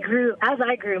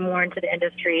I grew more into the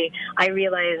industry, I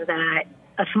realized that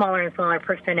a smaller and smaller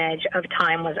percentage of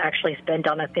time was actually spent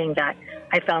on a thing that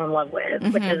I fell in love with,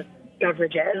 which is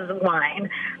beverages, wine.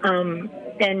 And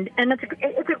it's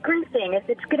a great thing.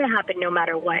 It's going to happen no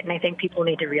matter what. And I think people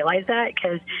need to realize that,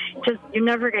 because you're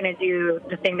never going to do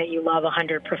the thing that you love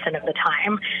 100% of the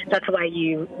time. That's why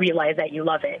you realize that you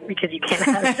love it, because you can't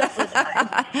have it all the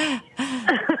time.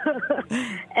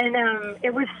 And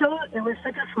it was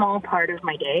such a small part of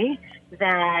my day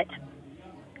that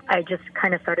I just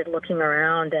kind of started looking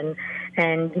around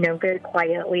and very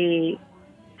quietly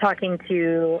talking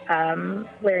to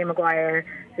Larry McGuire,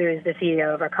 who is the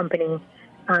CEO of our company,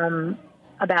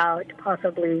 about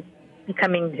possibly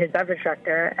becoming his beverage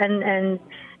director. And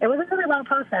it was a really long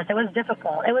process. It was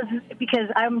difficult. It was because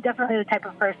I'm definitely the type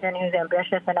of person who's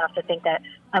ambitious enough to think that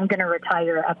I'm going to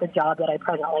retire at the job that I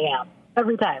presently am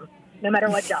every time, no matter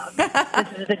what job.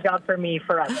 This is the job for me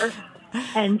forever.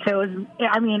 And so,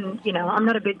 I'm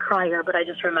not a big crier, but I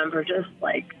just remember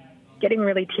getting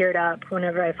really teared up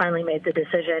whenever I finally made the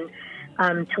decision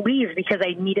to leave, because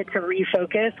I needed to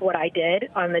refocus what I did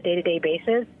on the day-to-day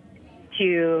basis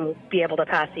to be able to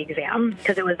pass the exam,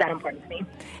 because it was that important to me.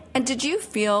 And did you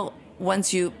feel,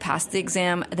 once you passed the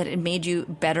exam, that it made you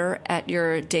better at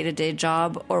your day-to-day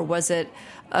job, or was it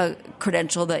a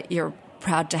credential that you're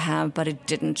proud to have, but it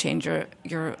didn't change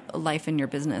your life and your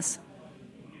business?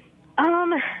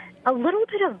 A little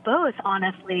bit of both,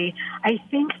 honestly. I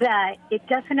think that it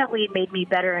definitely made me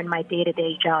better in my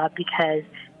day-to-day job, because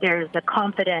there's the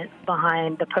confidence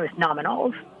behind the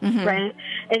post-nominals, right?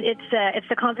 It's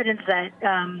the confidence that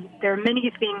there are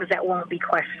many things that won't be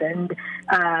questioned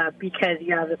because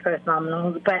you have the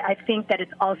post-nominals. But I think that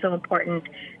it's also important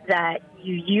that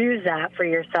you use that for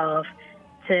yourself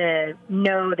to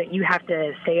know that you have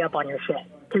to stay up on your shit,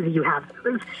 because you have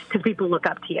to, because people look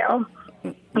up to you.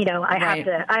 I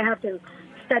have to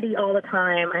study all the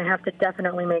time. I have to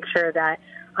definitely make sure that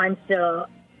I'm still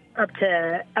up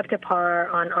to par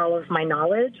on all of my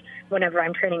knowledge whenever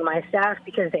I'm training my staff,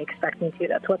 because they expect me to.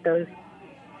 That's what those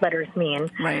letters mean.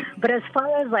 Right. But as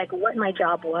far as what my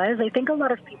job was, I think a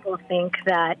lot of people think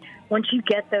that once you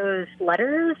get those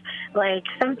letters,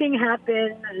 something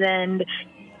happens and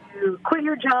you quit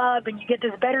your job and you get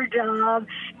this better job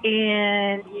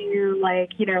and you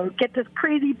get this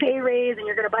crazy pay raise and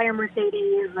you're going to buy a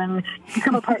Mercedes and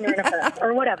become a partner in a firm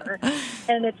or whatever.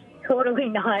 And it's totally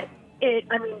not it.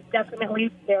 I mean,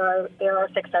 definitely there are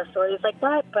success stories like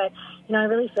that, but I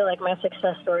really feel like my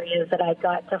success story is that I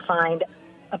got to find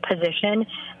a position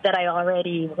that I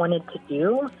already wanted to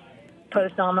do,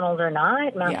 post-nominals or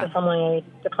not, master sommelier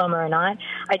diploma or not.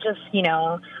 I just,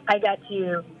 I got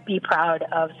to be proud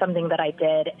of something that I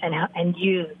did and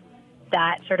use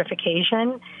that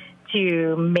certification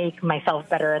to make myself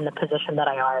better in the position that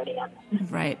I already am.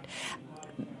 Right.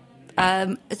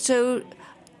 So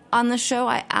on the show,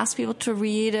 I ask people to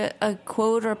read a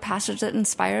quote or a passage that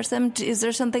inspires them. Is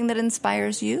there something that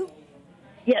inspires you?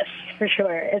 Yes, for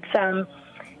sure. It's a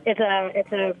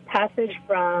passage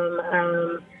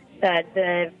from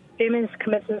the famous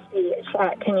commencement speech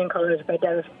at Kenyon College by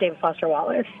David Foster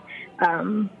Wallace,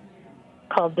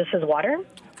 called "This Is Water."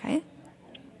 Okay.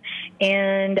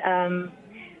 And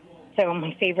so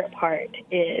my favorite part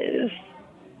is,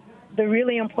 the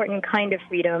really important kind of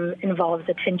freedom involves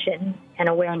attention and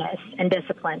awareness and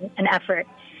discipline and effort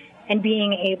and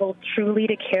being able truly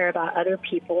to care about other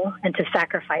people and to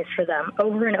sacrifice for them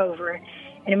over and over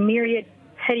in a myriad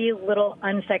petty little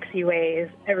unsexy ways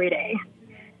every day.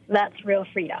 That's real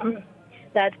freedom.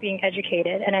 That's being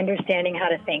educated and understanding how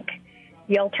to think.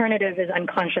 The alternative is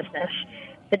unconsciousness,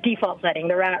 the default setting,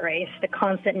 the rat race, the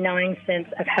constant gnawing sense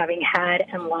of having had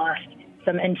and lost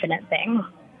some infinite thing.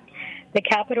 The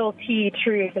capital T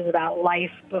truth is about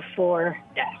life before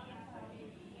death.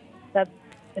 That's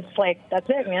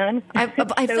it, man. I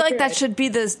feel like that should be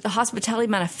the Hospitality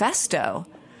Manifesto.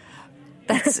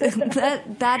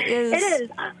 That is. It is.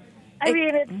 I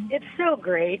mean, it's so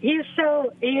great. He's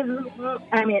one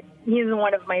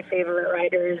of my favorite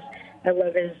writers. I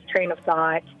love his train of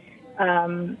thought.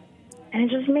 And it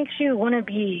just makes you want to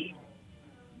be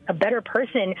a better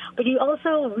person, but you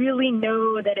also really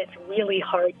know that it's really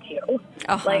hard to.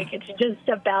 Uh-huh. Like, it's just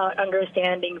about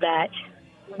understanding that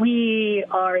we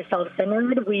are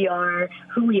self-centered, we are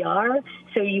who we are,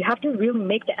 so you have to really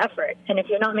make the effort. And if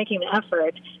you're not making the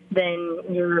effort, then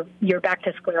you're back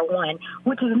to square one,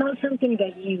 which is not something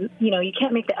that you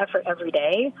can't make the effort every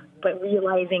day, but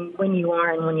realizing when you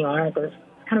are and when you aren't is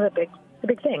kind of a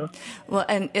big thing. Well,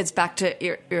 and it's back to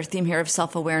your theme here of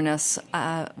self-awareness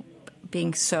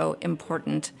being so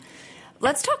important.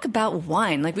 Let's talk about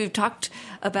wine. Like, we've talked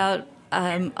about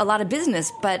a lot of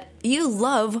business, but you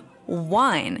love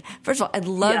wine. First of all, I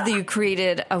love that you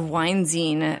created a wine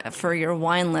zine for your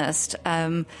wine list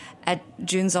at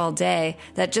June's All Day.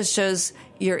 That just shows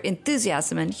your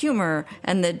enthusiasm and humor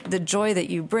and the joy that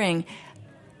you bring.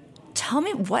 Tell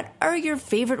me, what are your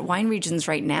favorite wine regions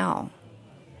right now?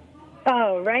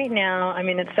 Oh, right now, I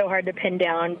mean, it's so hard to pin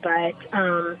down, but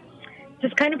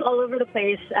just kind of all over the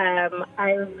place. I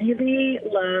really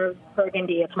love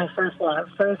Burgundy. It's my first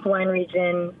wine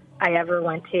region I ever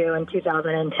went to in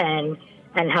 2010,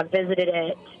 and have visited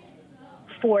it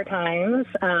 4 times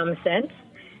since.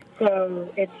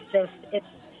 So it's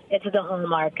the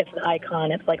hallmark. It's the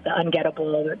icon. It's like the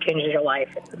ungettable that changes your life.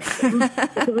 It's amazing.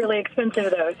 It's really expensive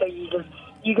though, so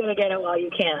you got to get it while you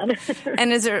can.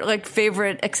 And is there like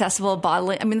favorite accessible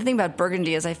bottling? I mean, the thing about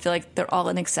Burgundy is I feel like they're all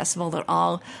inaccessible. They're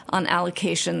all on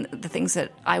allocation, the things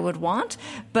that I would want.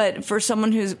 But for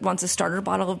someone who wants a starter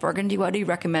bottle of Burgundy, what do you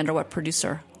recommend, or what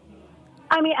producer?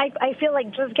 I mean, I feel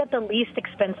like just get the least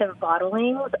expensive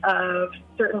bottlings of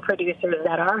certain producers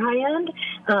that are high-end,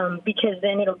 because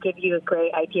then it'll give you a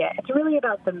great idea. It's really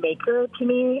about the maker to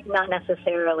me, not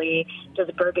necessarily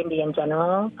just Burgundy in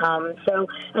general. So,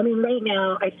 I mean, right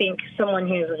now, I think someone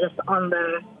who's just on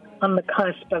the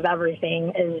cusp of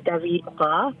everything is David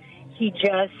Ba. He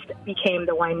just became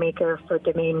the winemaker for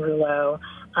Domaine Rouleau.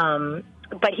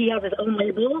 But he has his own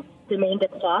label, Domaine de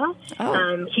Croix.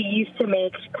 Oh. He used to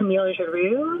make Camille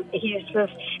Giroux. He's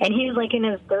like in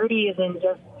his 30s and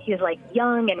he's like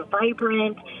young and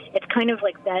vibrant. It's kind of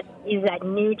like that. He's that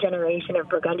new generation of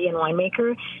Burgundian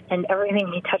winemaker, and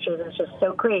everything he touches is just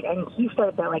so great. And he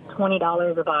starts at like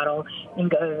 $20 a bottle and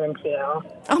goes into.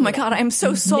 Oh my God, I'm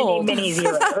so sold. Many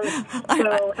zeros.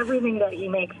 So everything that he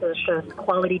makes is just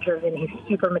quality driven. He's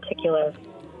super meticulous.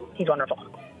 He's wonderful.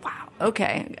 Wow.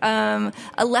 Okay. A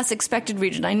less expected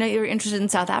region. I know you're interested in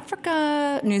South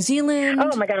Africa, New Zealand.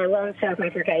 Oh, my God. I love South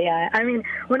Africa. Yeah. I mean,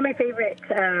 one of my favorite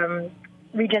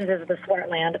regions is the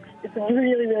Swartland. It's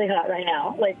really, really hot right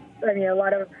now. Like, I mean, a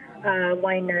lot of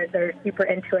wine nerds are super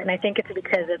into it. And I think it's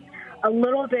because it's a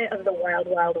little bit of the wild,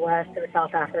 wild west in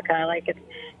South Africa. Like,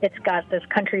 it's got this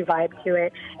country vibe to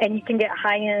it. And you can get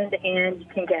high-end and you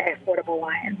can get affordable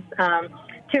wines.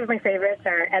 2 of my favorites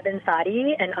are Eben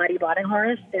Sadi and Adi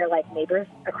Badenhorst. They're like neighbors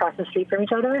across the street from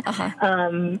each other. Uh-huh.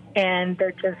 And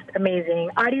they're just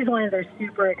amazing. Adi's wines are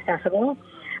super accessible.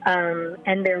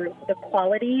 And the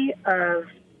quality of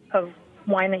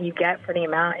wine that you get for the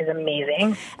amount is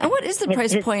amazing. And what is the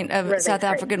price point of South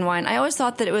African wine? I always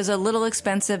thought that it was a little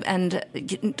expensive and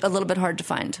a little bit hard to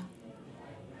find.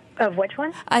 Of which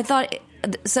one? I thought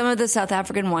some of the South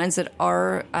African wines that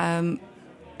are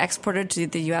exported to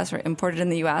the U.S. or imported in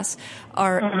the U.S.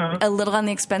 are a little on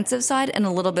the expensive side and a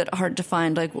little bit hard to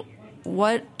find. Like,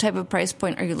 what type of price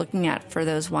point are you looking at for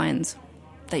those wines?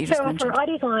 that you just mentioned? So for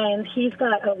Audie's wines, he's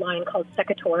got a line called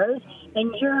Secateurs,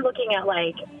 and you're looking at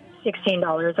like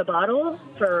 $16 a bottle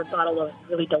for a bottle of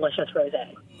really delicious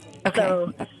rosé. Okay.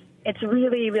 So it's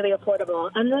really, really affordable.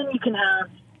 And then you can have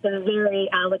the very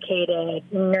allocated,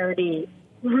 nerdy,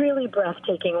 really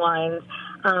breathtaking wines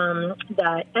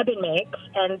that Eben makes,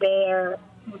 and they're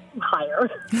higher.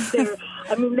 They're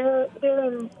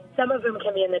in, some of them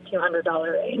can be in the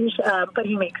 $200 range, but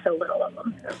he makes so little of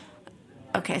them. So.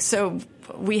 Okay, so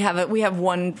we have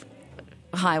one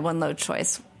high, one low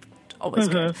choice. Always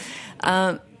good.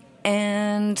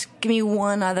 And give me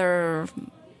one other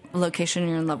location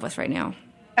you're in love with right now.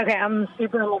 Okay, I'm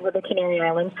super in love with the Canary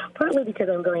Islands, partly because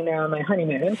I'm going there on my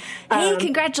honeymoon. Hey,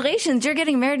 congratulations. You're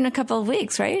getting married in a couple of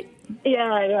weeks, right?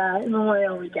 Yeah,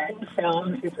 Memorial Weekend, so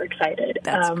I'm super excited.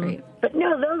 That's great. But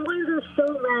no, those wines are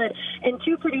so rad. And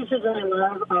two producers that I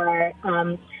love are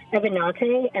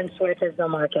Evanate and Suertes del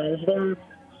Marquez.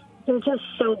 They're just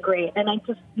so great. And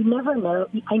you never know.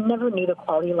 I never knew the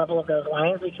quality level of those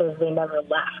wines because they never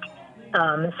left.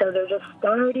 So they're just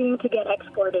starting to get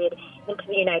exported into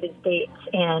the United States,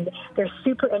 and they're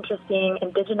super interesting,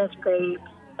 indigenous grapes.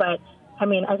 But, I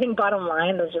mean, I think bottom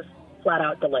line, they're just flat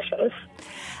out delicious.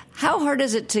 How hard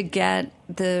is it to get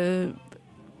the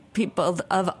people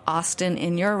of Austin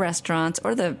in your restaurants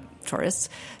or the tourists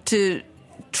to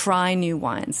try new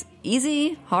wines?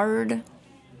 Easy? Hard?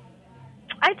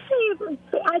 I'd say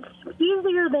it's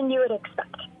easier than you would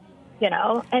expect.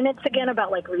 And it's again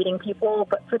about like reading people,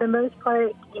 but for the most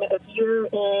part, if you're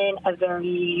in a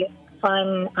very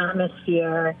fun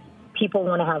atmosphere, people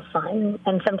want to have fun,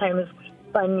 and sometimes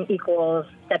fun equals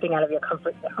stepping out of your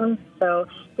comfort zone. So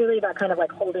really about kind of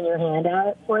like holding your hand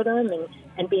out for them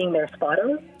and being their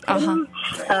spotter.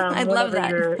 I love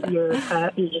that. You're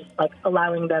just like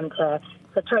allowing them to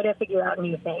try to figure out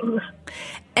new things.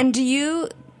 And do you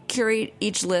curate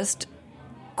each list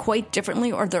quite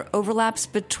differently, or are there overlaps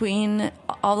between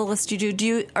all the lists you do? Do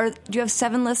you have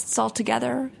 7 lists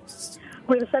altogether?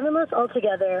 We have 7 lists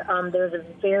altogether. There's a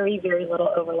very, very little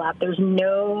overlap. There's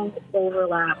no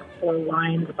overlap for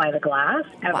wines by the glass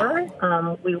ever.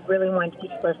 Wow. We really want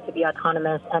each list to be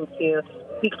autonomous and to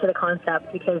speak to the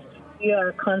concept, because we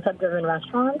are concept-driven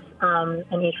restaurants,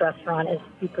 and each restaurant is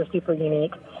super, super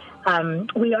unique.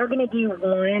 We are going to do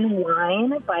one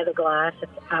wine by the glass.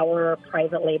 It's our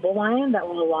private label wine that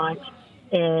will launch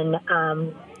in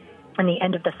the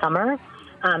end of the summer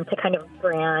to kind of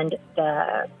brand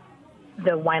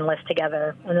the wine list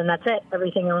together. And then that's it.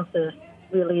 Everything else is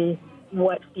really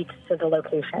what speaks to the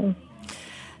location.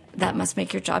 That must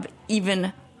make your job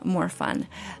even more fun.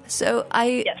 So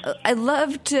I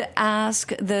love to ask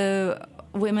the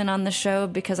women on the show,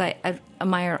 because I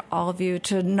admire all of you,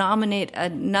 to nominate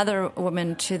another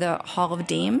woman to the Hall of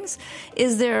Dames.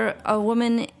 Is there a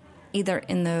woman either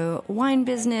in the wine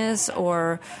business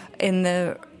or in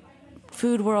the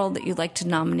food world that you'd like to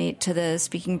nominate to the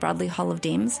Speaking Broadly Hall of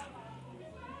Dames?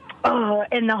 Oh,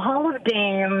 in the Hall of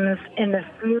Dames, in the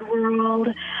food world,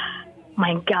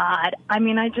 my God. I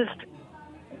mean, I just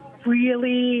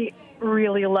really,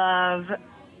 really love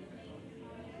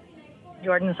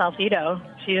Jordan Salcido.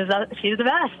 She is the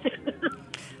best.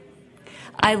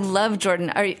 I love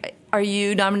Jordan. Are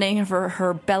you nominating her for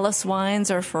her Bellis wines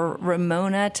or for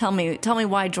Ramona? Tell me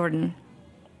why Jordan.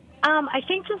 I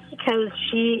think just because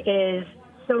she is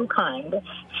so kind.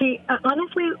 She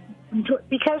honestly,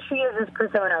 because she is this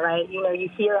persona, right? You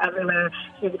see her everywhere.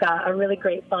 She's got a really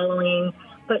great following,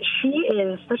 but she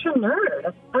is such a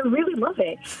nerd. I really love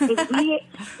it.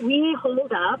 We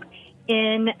hold up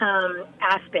in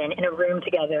Aspen in a room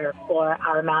together for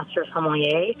our master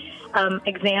sommelier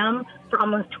exam for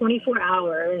almost 24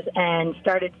 hours, and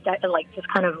started just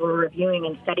kind of reviewing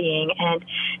and studying. And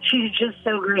she's just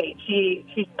so great.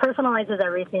 She personalizes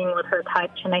everything with her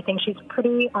touch, and I think she's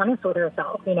pretty honest with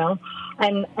herself, and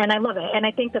I love it. And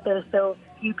I think that there's so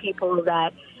few people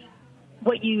that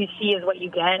what you see is what you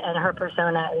get, and her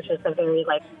persona is just a very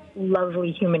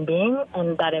lovely human being,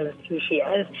 and that is who she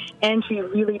is. And she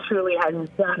really truly has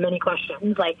that many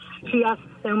questions. She asks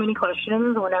so many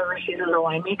questions whenever she's a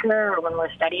winemaker or when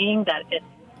we're studying, that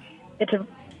it's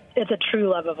a true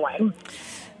love of wine.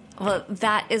 Well,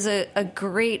 that is a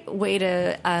great way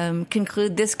to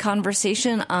conclude this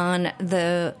conversation on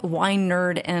the wine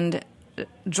nerd and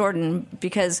Jordan,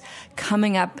 because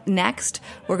coming up next,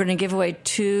 we're going to give away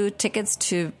 2 tickets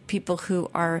to people who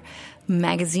are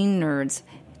magazine nerds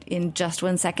in just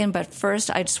 1 second. But first,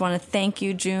 I just want to thank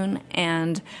you, June,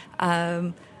 and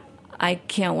I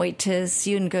can't wait to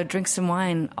see you and go drink some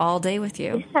wine all day with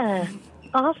you. Yeah,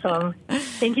 awesome.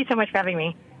 Thank you so much for having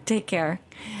me. Take care.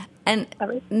 And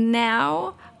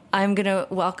now I'm going to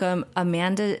welcome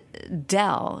Amanda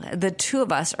Dell. The two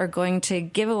of us are going to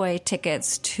give away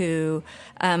tickets to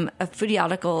a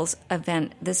Foodieauticals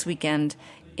event this weekend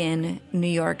in New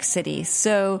York City.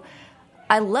 So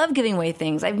I love giving away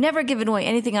things. I've never given away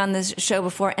anything on this show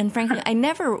before, and frankly, I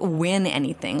never win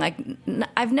anything. Like,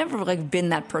 I've never been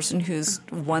that person who's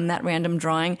won that random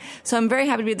drawing. So I'm very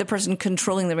happy to be the person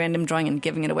controlling the random drawing and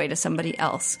giving it away to somebody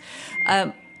else.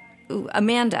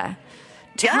 Amanda,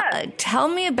 tell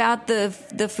me about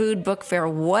the food book fair.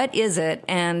 What is it?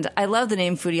 And I love the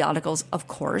name Foodieauticals, of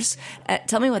course.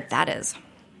 Tell me what that is.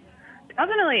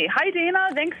 Definitely. Hi, Dana.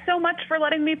 Thanks so much for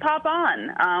letting me pop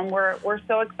on. We're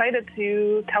so excited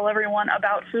to tell everyone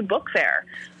about Food Book Fair.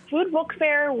 Food Book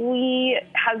Fair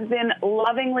has been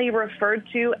lovingly referred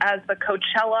to as the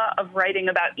Coachella of writing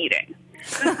about eating.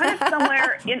 So it's kind of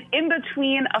somewhere in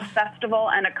between a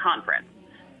festival and a conference.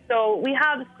 So we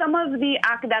have some of the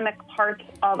academic parts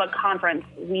of a conference.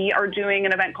 We are doing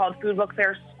an event called Food Book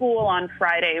Fair School on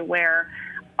Friday, where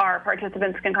our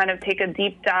participants can kind of take a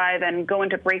deep dive and go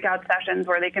into breakout sessions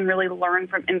where they can really learn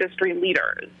from industry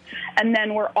leaders. And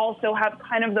then we're also have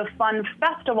kind of the fun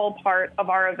festival part of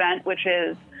our event, which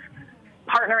is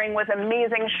partnering with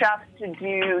amazing chefs to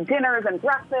do dinners and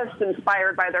breakfasts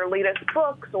inspired by their latest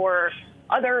books or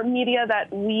other media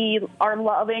that we are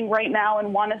loving right now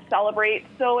and want to celebrate.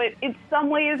 So in some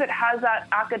ways it has that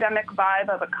academic vibe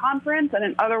of a conference, and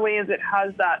in other ways it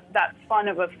has that fun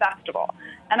of a festival.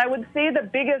 And I would say the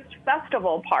biggest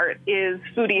festival part is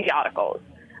Foodieauticals.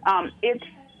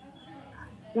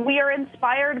 We are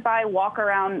inspired by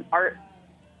walk-around art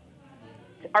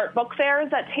book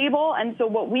fairs at table, and so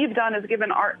what we've done is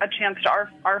given a chance to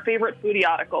our favorite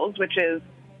Foodieauticals, which is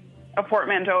a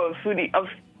portmanteau of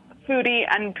foodie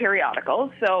and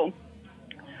periodicals. So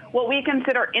what we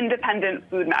consider independent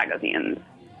food magazines.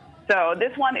 So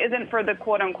this one isn't for the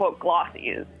quote-unquote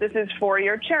glossies. This is for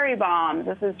your cherry bombs.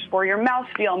 This is for your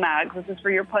mouthfeel mags. This is for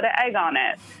your put an egg on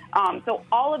it. So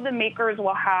all of the makers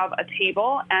will have a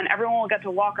table, and everyone will get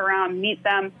to walk around, meet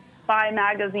them, buy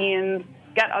magazines,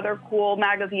 get other cool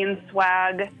magazine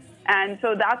swag. And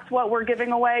so that's what we're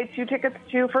giving away 2 tickets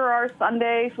to for our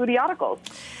Sunday Foodieauticals.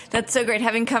 That's so great.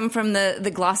 Having come from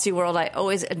the glossy world, I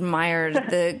always admired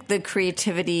the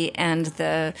creativity and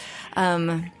the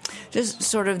just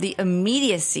sort of the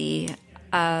immediacy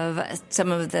of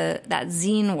some of that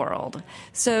zine world.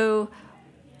 So,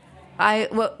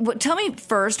 tell me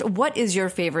first, what is your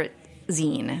favorite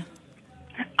zine?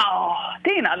 Oh,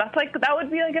 Dana, that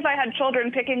would be like if I had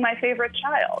children picking my favorite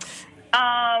child.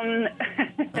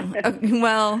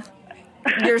 Well,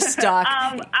 you're stuck.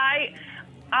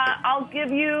 I'll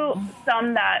give you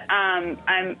some that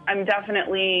I'm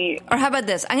definitely. Or how about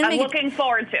this? I'm looking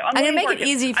forward to. I'm going to make it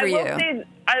easy for you.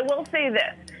 I will say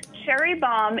this: Cherry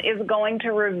Bomb is going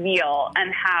to reveal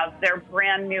and have their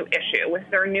brand new issue with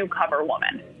their new cover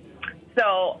woman.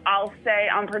 So I'll say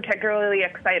I'm particularly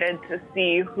excited to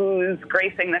see who's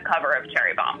gracing the cover of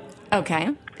Cherry Bomb. Okay,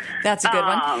 that's a good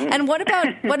one. And what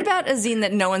about a zine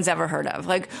that no one's ever heard of?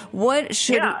 Like, what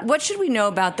should we know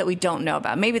about that we don't know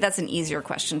about? Maybe that's an easier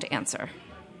question to answer.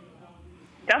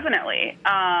 Definitely.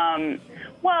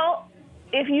 Well,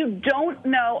 if you don't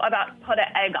know about Put an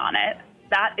Egg on It,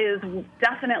 that is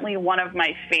definitely one of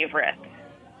my favorites.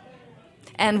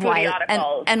 And why?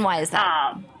 And why is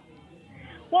that?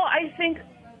 Well, I think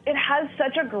it has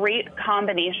such a great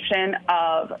combination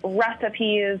of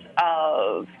recipes,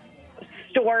 of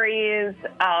stories,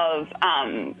 of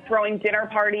throwing dinner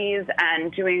parties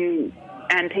and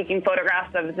taking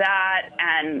photographs of that,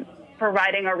 and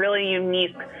providing a really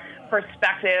unique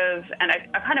perspective and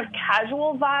a kind of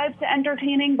casual vibe to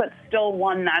entertaining, but still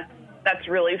one that's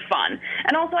really fun.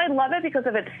 And also, I love it because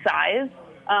of its size.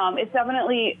 It's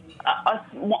definitely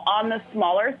on the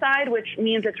smaller side, which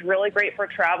means it's really great for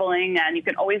traveling, and you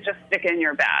can always just stick it in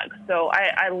your bag. So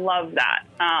I love that.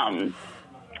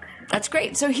 That's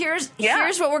great. So here's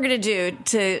what we're going to do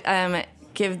to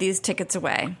give these tickets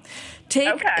away.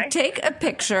 Take a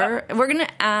picture. We're going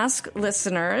to ask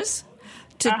listeners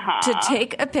to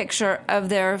take a picture of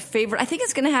their favorite. I think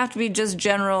it's going to have to be just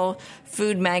general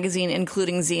food magazine,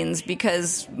 including zines,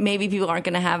 because maybe people aren't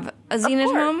going to have a zine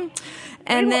at home.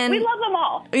 And we love them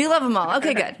all. You love them all.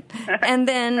 Okay, good. And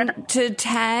then to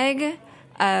tag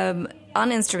on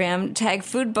Instagram, tag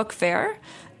Food Book Fair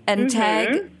and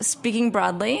tag Speaking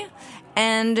Broadly,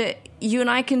 and you and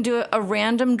I can do a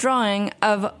random drawing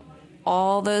of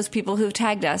all those people who've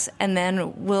tagged us, and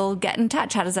then we'll get in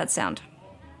touch. How does that sound?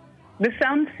 This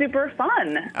sounds super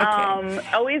fun. Okay.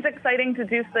 Always exciting to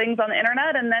do things on the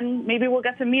internet, and then maybe we'll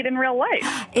get to meet in real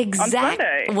life. Exactly. On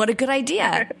Sunday. What a good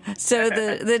idea. So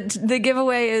the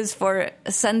giveaway is for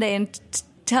Sunday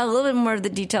tell a little bit more of the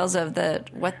details of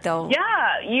what they'll...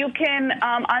 Yeah, you can,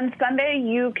 on Sunday,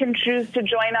 you can choose to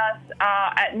join us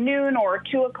at noon or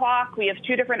 2 o'clock. We have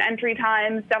 2 different entry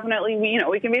times. Definitely,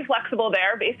 we can be flexible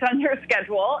there based on your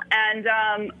schedule.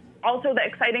 And also the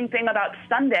exciting thing about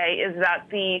Sunday is that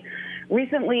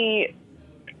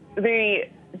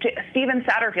Steven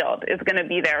Satterfield is going to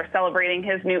be there celebrating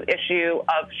his new issue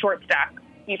of Short Stack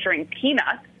featuring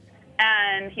Peanuts.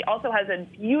 And he also has a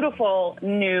beautiful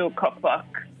new cookbook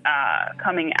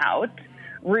coming out,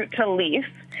 Root to Leaf.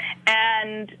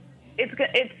 And it's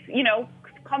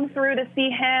come through to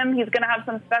see him. He's going to have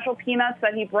some special peanuts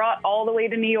that he brought all the way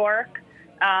to New York.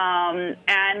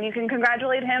 And you can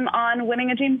congratulate him on winning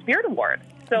a James Beard Award.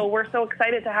 So we're so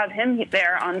excited to have him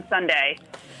there on Sunday.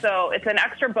 So it's an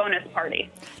extra bonus party.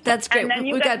 That's great. And then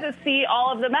you get to see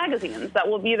all of the magazines that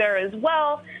will be there as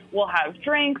well. We'll have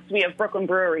drinks. We have Brooklyn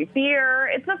Brewery beer.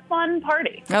 It's a fun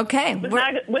party. Okay.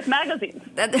 With magazines.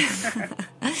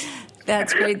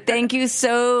 That's great. Thank you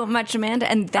so much,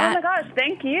 Amanda. And oh my gosh,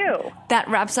 thank you. That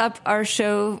wraps up our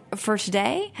show for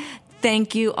today.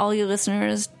 Thank you, all you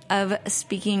listeners of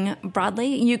Speaking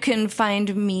Broadly. You can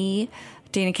find me,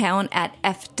 Dana Cowin, at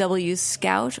FW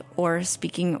Scout or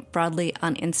Speaking Broadly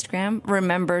on Instagram.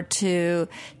 Remember to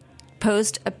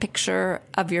post a picture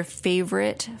of your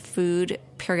favorite food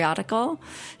periodical.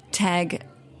 Tag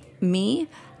me,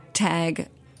 tag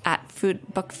at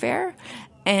Food Book Fair,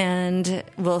 and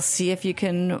we'll see if you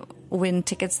can win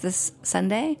tickets this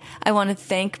Sunday. I want to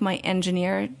thank my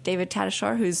engineer, David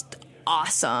Tadashore, who's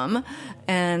awesome,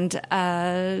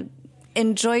 and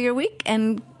enjoy your week,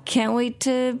 and can't wait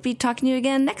to be talking to you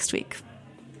again next week.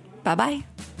 Bye-bye.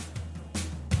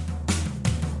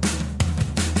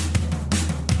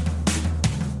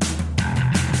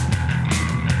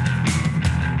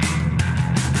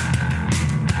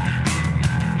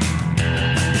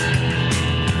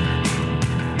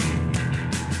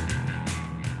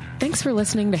 Thanks for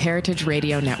listening to Heritage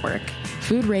Radio Network,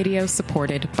 food radio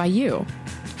supported by you.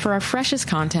 For our freshest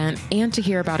content and to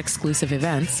hear about exclusive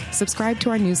events, subscribe to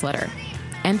our newsletter.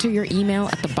 Enter your email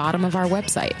at the bottom of our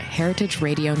website,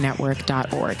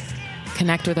 heritageradionetwork.org.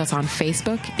 Connect with us on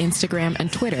Facebook, Instagram,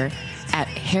 and Twitter at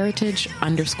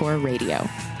heritage_radio.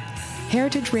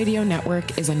 Heritage Radio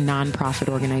Network is a nonprofit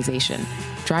organization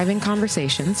driving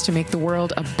conversations to make the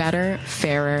world a better,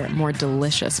 fairer, more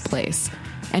delicious place.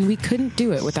 And we couldn't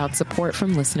do it without support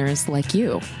from listeners like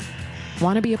you.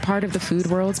 Want to be a part of the food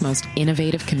world's most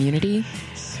innovative community?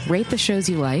 Rate the shows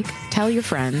you like, tell your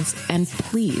friends, and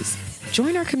please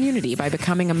join our community by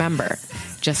becoming a member.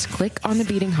 Just click on the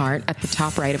beating heart at the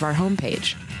top right of our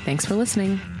homepage. Thanks for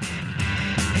listening.